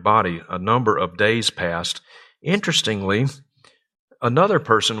find her body. A number of days passed. Interestingly, another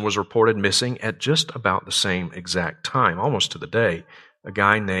person was reported missing at just about the same exact time, almost to the day, a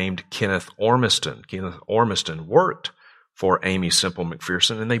guy named Kenneth Ormiston. Kenneth Ormiston worked for Amy Semple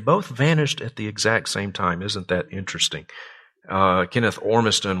McPherson, and they both vanished at the exact same time. Isn't that interesting? Kenneth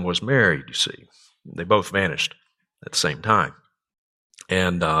Ormiston was married, you see. They both vanished at the same time.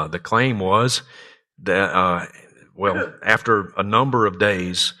 And the claim was that, after a number of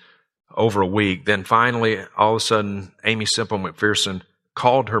days, over a week, then finally, all of a sudden, Amy Semple McPherson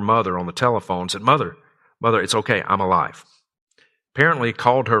called her mother on the telephone and said, Mother, it's okay, I'm alive. Apparently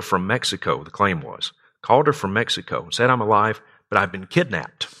called her from Mexico, the claim was. Called her from Mexico, said, I'm alive, but I've been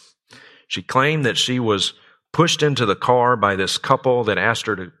kidnapped. She claimed that she was pushed into the car by this couple that asked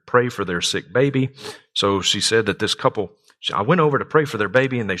her to pray for their sick baby. So she said that this couple, I went over to pray for their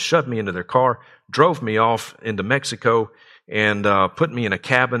baby, and they shoved me into their car, drove me off into Mexico, and put me in a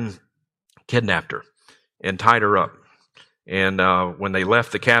cabin, kidnapped her, and tied her up. And when they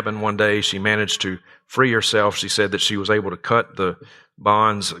left the cabin one day, she managed to free herself. She said that she was able to cut the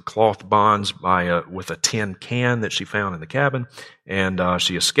bonds, cloth bonds, with a tin can that she found in the cabin, and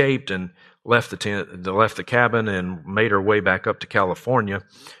she escaped and left the cabin and made her way back up to California.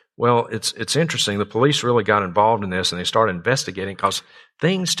 Well, it's interesting. The police really got involved in this, and they started investigating because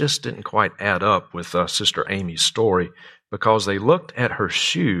things just didn't quite add up with Sister Amy's story, because they looked at her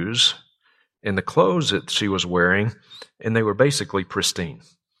shoes and the clothes that she was wearing, and they were basically pristine.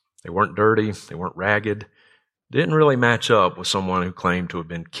 They weren't dirty. They weren't ragged. Didn't really match up with someone who claimed to have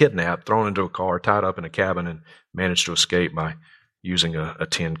been kidnapped, thrown into a car, tied up in a cabin, and managed to escape by using a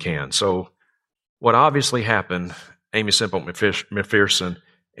tin can. So what obviously happened, Amy Semple McPherson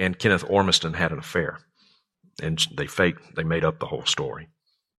and Kenneth Ormiston had an affair, and they made up the whole story.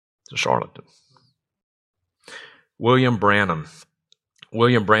 It's a charlatan. William Branham.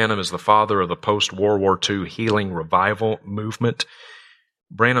 William Branham is the father of the post-World War II healing revival movement.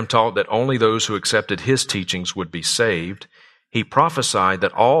 Branham taught that only those who accepted his teachings would be saved. He prophesied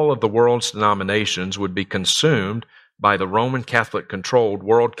that all of the world's denominations would be consumed by the Roman Catholic-controlled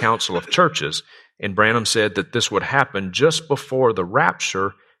World Council of Churches, and Branham said that this would happen just before the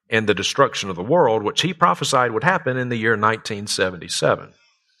rapture and the destruction of the world, which he prophesied would happen in the year 1977.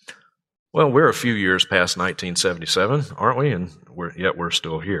 Well, we're a few years past 1977, aren't we? And yet we're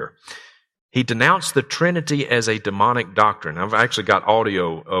still here. He denounced the Trinity as a demonic doctrine. I've actually got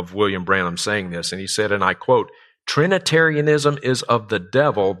audio of William Branham saying this, and he said, and I quote, "Trinitarianism is of the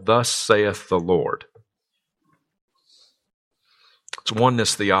devil, thus saith the Lord." It's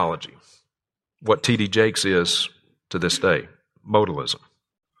oneness theology. What T.D. Jakes is to this day, modalism.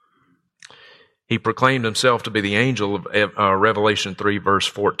 He proclaimed himself to be the angel of Revelation 3, verse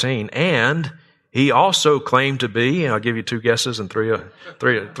 14, and he also claimed to be, and I'll give you two guesses and three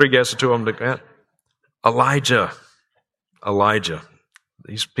guesses to them, Elijah. Elijah.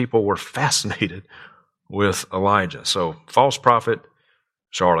 These people were fascinated with Elijah. So, false prophet,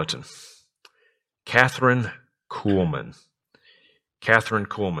 charlatan. Catherine Kuhlman. Catherine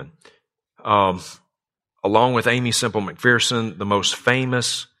Kuhlman. Along with Amy Semple McPherson, the most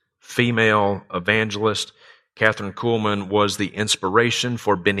famous female evangelist, Catherine Kuhlman was the inspiration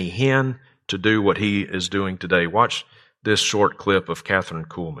for Benny Hinn to do what he is doing today. Watch this short clip of Catherine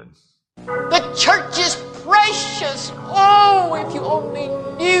Kuhlman. The church is precious. Oh, if you only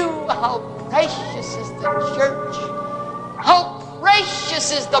knew how precious is the church. How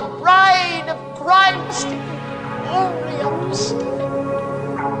precious is the bride of Christ. If you only understand.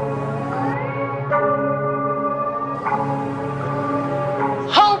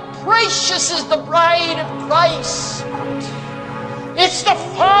 How precious is the bride of Christ. It's the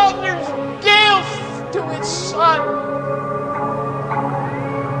Father's gift to His Son.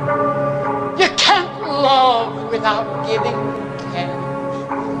 You can't love without giving, can you?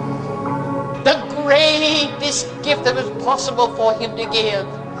 The greatest gift that was possible for Him to give.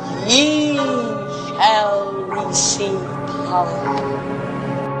 Ye shall receive power.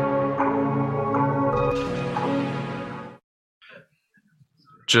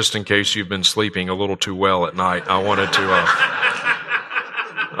 Just in case you've been sleeping a little too well at night, I wanted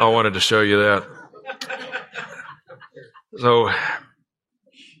to show you that. So,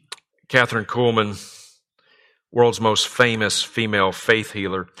 Catherine Kuhlman, world's most famous female faith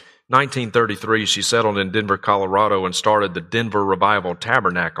healer. 1933, she settled in Denver, Colorado, and started the Denver Revival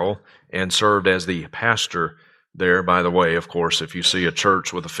Tabernacle and served as the pastor there. By the way, of course, if you see a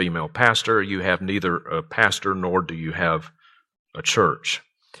church with a female pastor, you have neither a pastor nor do you have a church.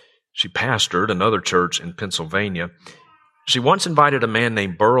 She pastored another church in Pennsylvania. She once invited a man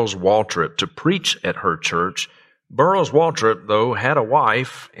named Burroughs Waltrip to preach at her church. Burroughs Waltrip, though, had a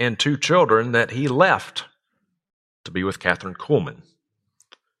wife and two children that he left to be with Catherine Kuhlman.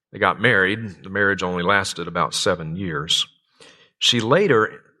 They got married. The marriage only lasted about 7 years. She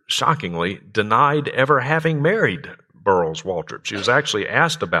later, shockingly, denied ever having married Burroughs Waltrip. She was actually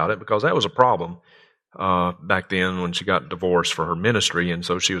asked about it because that was a problem back then when she got divorced for her ministry, and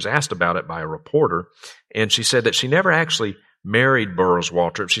so she was asked about it by a reporter, and she said that she never actually married Burroughs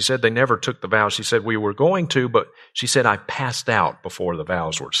Waltrip. She said they never took the vows. She said, we were going to, but she said, I passed out before the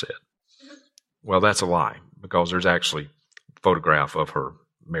vows were said. Well, that's a lie, because there's actually a photograph of her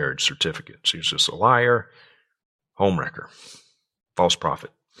marriage certificate. She was just a liar, homewrecker, false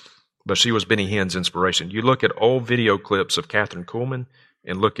prophet. But she was Benny Hinn's inspiration. You look at old video clips of Catherine Kuhlman,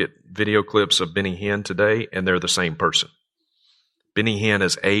 and look at video clips of Benny Hinn today, and they're the same person. Benny Hinn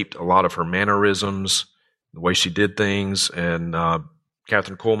has aped a lot of her mannerisms, the way she did things, and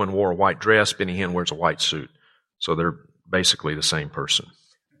Catherine Kuhlman wore a white dress. Benny Hinn wears a white suit. So they're basically the same person.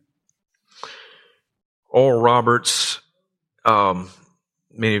 Oral Roberts,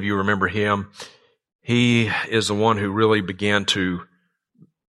 many of you remember him. He is the one who really began to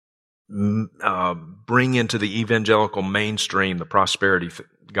bring into the evangelical mainstream the prosperity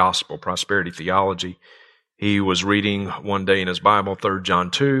gospel, prosperity theology. He was reading one day in his Bible, 3 John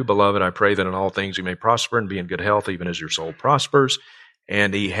 2, "Beloved, I pray that in all things you may prosper and be in good health, even as your soul prospers."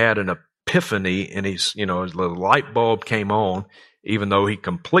 And he had an epiphany, and the light bulb came on, even though he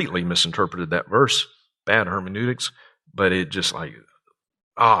completely misinterpreted that verse. Bad hermeneutics, but it just like,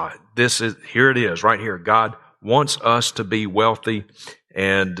 here it is, right here. God wants us to be wealthy,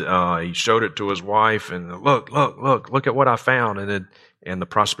 and he showed it to his wife, and look at what I found, and the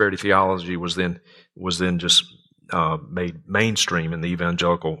prosperity theology was then just made mainstream in the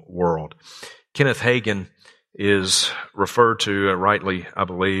evangelical world. Kenneth Hagin is referred to, rightly, I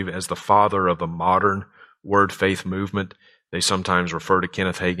believe, as the father of the modern word faith movement. They sometimes refer to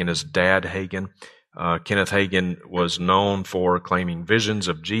Kenneth Hagin as Dad Hagin. Kenneth Hagin was known for claiming visions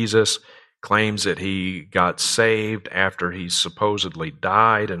of Jesus, claims that he got saved after he supposedly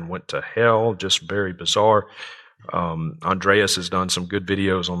died and went to hell, just very bizarre. Andreas has done some good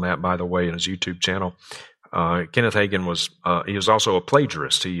videos on that, by the way, in his YouTube channel. Kenneth Hagin was also a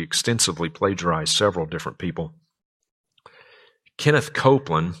plagiarist. He extensively plagiarized several different people. Kenneth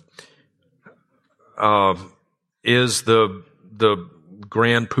Copeland is the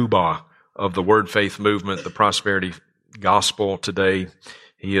grand poobah of the word faith movement, the prosperity gospel today.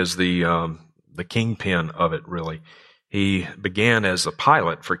 He is the kingpin of it, really. He began as a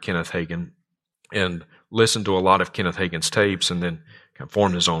pilot for Kenneth Hagin and listened to a lot of Kenneth Hagin's tapes, and then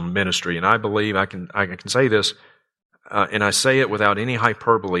formed his own ministry. And I believe I can say this, and I say it without any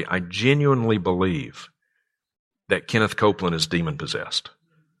hyperbole. I genuinely believe that Kenneth Copeland is demon possessed.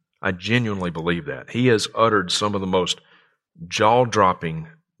 I genuinely believe that. He has uttered some of the most jaw-dropping,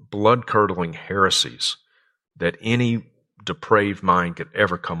 blood-curdling heresies that any depraved mind could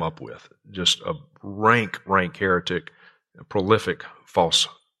ever come up with. Just a rank heretic, a prolific false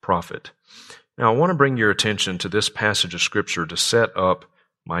prophet. Now, I want to bring your attention to this passage of Scripture to set up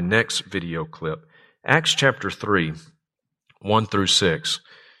my next video clip. Acts chapter 3, 1 through 6.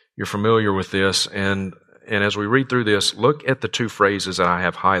 You're familiar with this, and as we read through this, look at the two phrases that I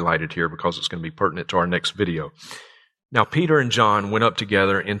have highlighted here because it's going to be pertinent to our next video. Now, Peter and John went up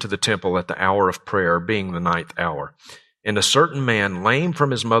together into the temple at the hour of prayer, being the 9th hour. And a certain man, lame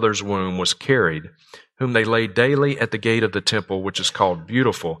from his mother's womb, was carried, whom they laid daily at the gate of the temple, which is called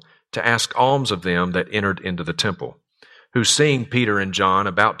Beautiful, to ask alms of them that entered into the temple, who, seeing Peter and John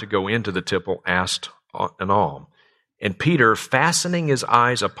about to go into the temple, asked an alms. And Peter, fastening his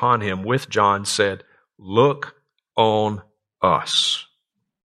eyes upon him with John, said, "Look on us."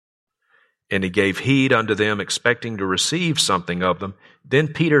 And he gave heed unto them, expecting to receive something of them. Then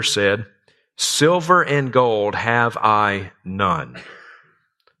Peter said, "Silver and gold have I none,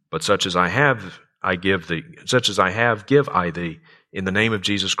 but such as I have give I thee. In the name of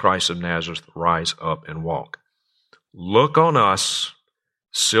Jesus Christ of Nazareth, rise up and walk." Look on us,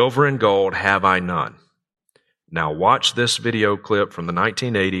 silver and gold have I none. Now watch this video clip from the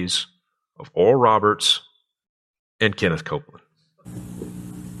 1980s of Oral Roberts and Kenneth Copeland.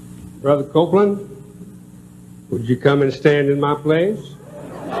 Brother Copeland, would you come and stand in my place?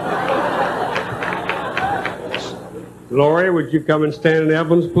 Lori, would you come and stand in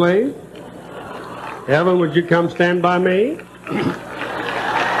Evan's place? Evan, would you come stand by me?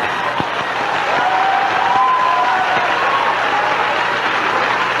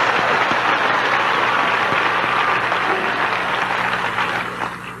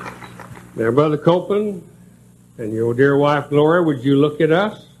 Now, Brother Copeland and your dear wife, Laura, would you look at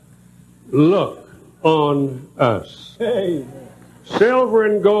us? Look on us. Hey. Silver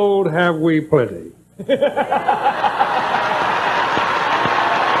and gold have we plenty.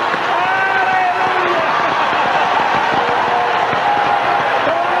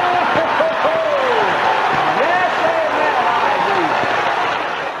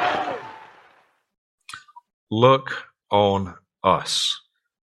 Look on us.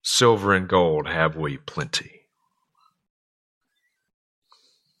 Silver and gold have we plenty.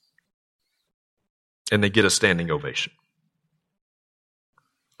 And they get a standing ovation.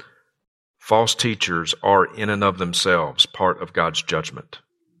 False teachers are in and of themselves part of God's judgment.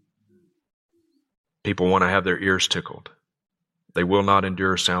 People want to have their ears tickled. They will not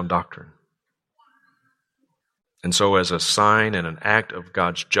endure sound doctrine. And so as a sign and an act of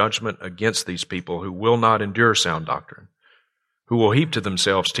God's judgment against these people who will not endure sound doctrine, who will heap to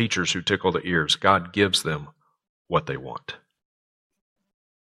themselves teachers who tickle the ears, God gives them what they want.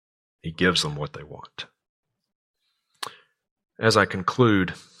 He gives them what they want. As I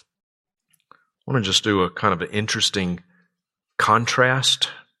conclude, I want to just do a kind of an interesting contrast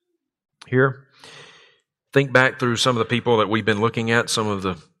here. Think back through some of the people that we've been looking at, some of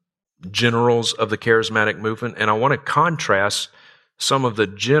the generals of the charismatic movement, and I want to contrast some of the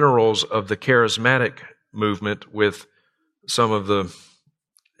generals of the charismatic movement with some of the,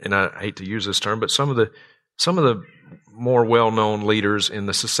 and I hate to use this term, but some of the more well-known leaders in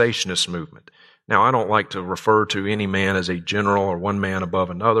the cessationist movement. Now, I don't like to refer to any man as a general or one man above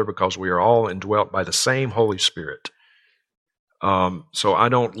another because we are all indwelt by the same Holy Spirit. So I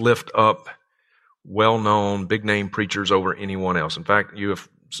don't lift up well-known, big-name preachers over anyone else. In fact,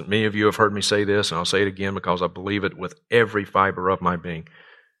 many of you have heard me say this, and I'll say it again because I believe it with every fiber of my being.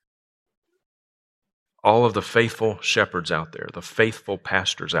 All of the faithful shepherds out there, the faithful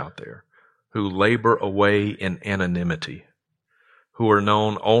pastors out there, who labor away in anonymity, who are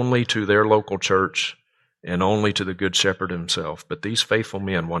known only to their local church and only to the Good Shepherd himself. But these faithful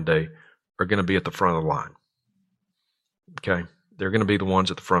men one day are going to be at the front of the line. Okay? They're going to be the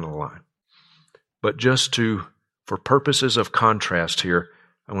ones at the front of the line. But just for purposes of contrast here,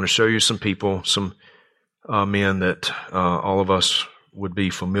 I want to show you some people, some men that all of us would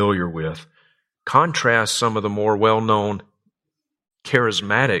be familiar with. Contrast some of the more well-known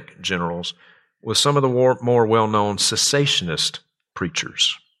charismatic generals with some of the more well-known cessationist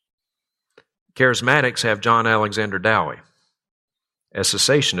preachers. Charismatics have John Alexander Dowie. As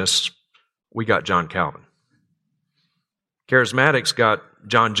cessationists, we got John Calvin. Charismatics got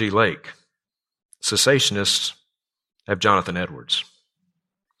John G. Lake. Cessationists have Jonathan Edwards.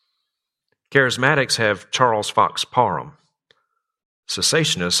 Charismatics have Charles Fox Parham.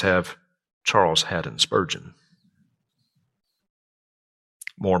 Cessationists have Charles Haddon Spurgeon.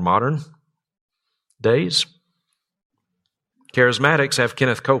 More modern days, Charismatics have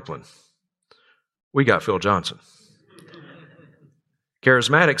Kenneth Copeland. We got Phil Johnson.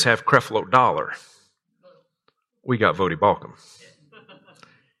 Charismatics have Creflo Dollar. We got Vody Balcom.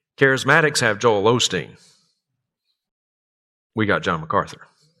 Charismatics have Joel Osteen. We got John MacArthur.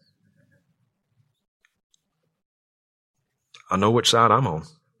 I know which side I'm on.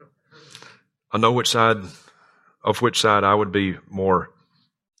 I know which side I would be more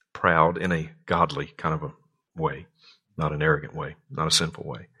proud in a godly kind of a way, not an arrogant way, not a sinful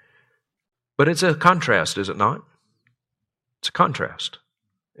way. But it's a contrast, is it not? It's a contrast,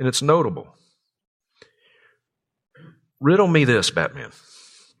 and it's notable. Riddle me this, Batman.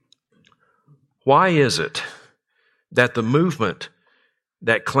 Why is it that the movement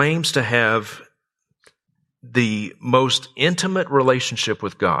that claims to have the most intimate relationship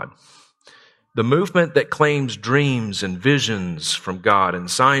with God, the movement that claims dreams and visions from God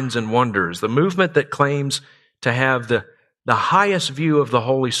and signs and wonders, the movement that claims to have the highest view of the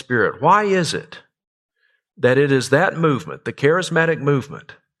Holy Spirit, why is it that it is that movement, the charismatic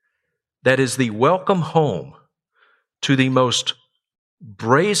movement, that is the welcome home to the most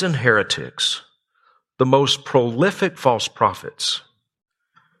brazen heretics, the most prolific false prophets,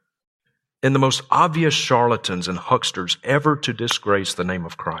 and the most obvious charlatans and hucksters ever to disgrace the name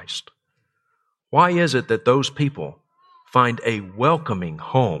of Christ? Why is it that those people find a welcoming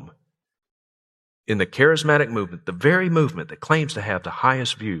home in the charismatic movement, the very movement that claims to have the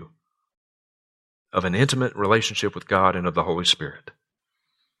highest view of an intimate relationship with God and of the Holy Spirit?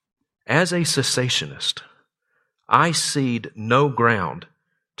 As a cessationist, I cede no ground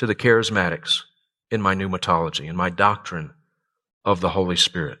to the charismatics in my pneumatology, in my doctrine of the Holy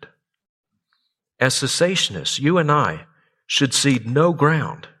Spirit. As cessationists, you and I should cede no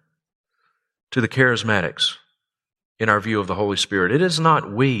ground to the charismatics in our view of the Holy Spirit. It is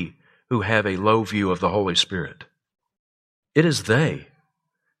not we who have a low view of the Holy Spirit. It is they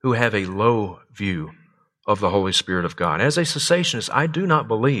who have a low view of the Holy Spirit of God. As a cessationist, I do not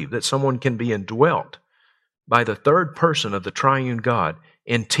believe that someone can be indwelt by the third person of the triune God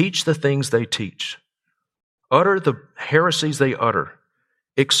and teach the things they teach, utter the heresies they utter,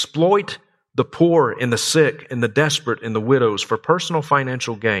 exploit the poor and the sick and the desperate and the widows for personal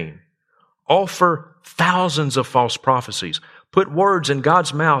financial gain, offer thousands of false prophecies, put words in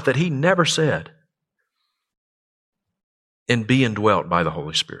God's mouth that He never said, and be indwelt by the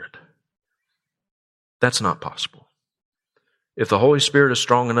Holy Spirit. That's not possible. If the Holy Spirit is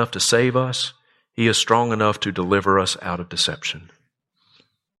strong enough to save us, He is strong enough to deliver us out of deception.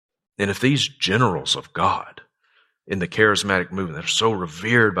 And if these generals of God, in the charismatic movement, that are so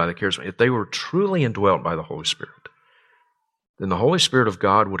revered by the charismatic, if they were truly indwelt by the Holy Spirit, then the Holy Spirit of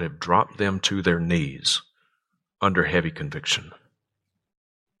God would have dropped them to their knees under heavy conviction.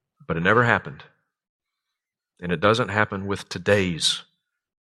 But it never happened. And it doesn't happen with today's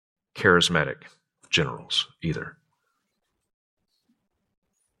charismatic generals either.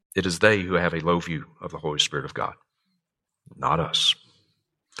 It is they who have a low view of the Holy Spirit of God, not us.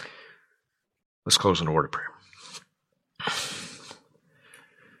 Let's close in a word of prayer.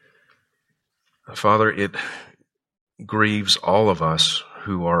 Father, it grieves all of us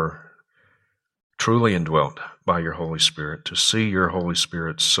who are truly indwelt by your Holy Spirit to see your Holy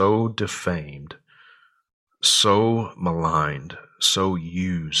Spirit so defamed, so maligned, so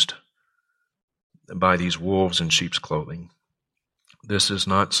used by these wolves in sheep's clothing. This is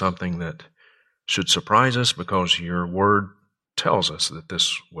not something that should surprise us, because your word tells us that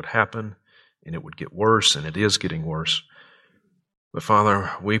this would happen and it would get worse, and it is getting worse. But Father,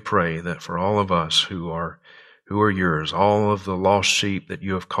 we pray that for all of us who are yours, all of the lost sheep that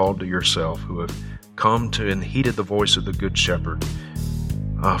you have called to yourself, who have come to and heeded the voice of the Good Shepherd,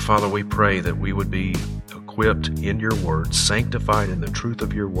 Father, we pray that we would be equipped in your word, sanctified in the truth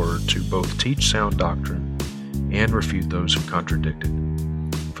of your word, to both teach sound doctrine and refute those who contradict it.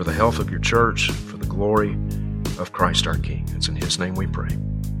 For the health of your church, for the glory of Christ our King. It's in his name we pray.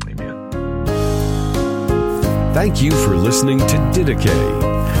 Amen. Thank you for listening to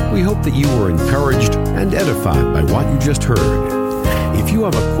Didache. We hope that you were encouraged and edified by what you just heard. If you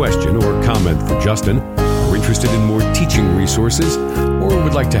have a question or comment for Justin, are interested in more teaching resources, or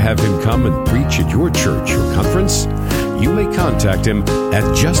would like to have him come and preach at your church or conference, you may contact him at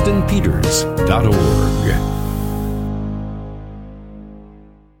justinpeters.org.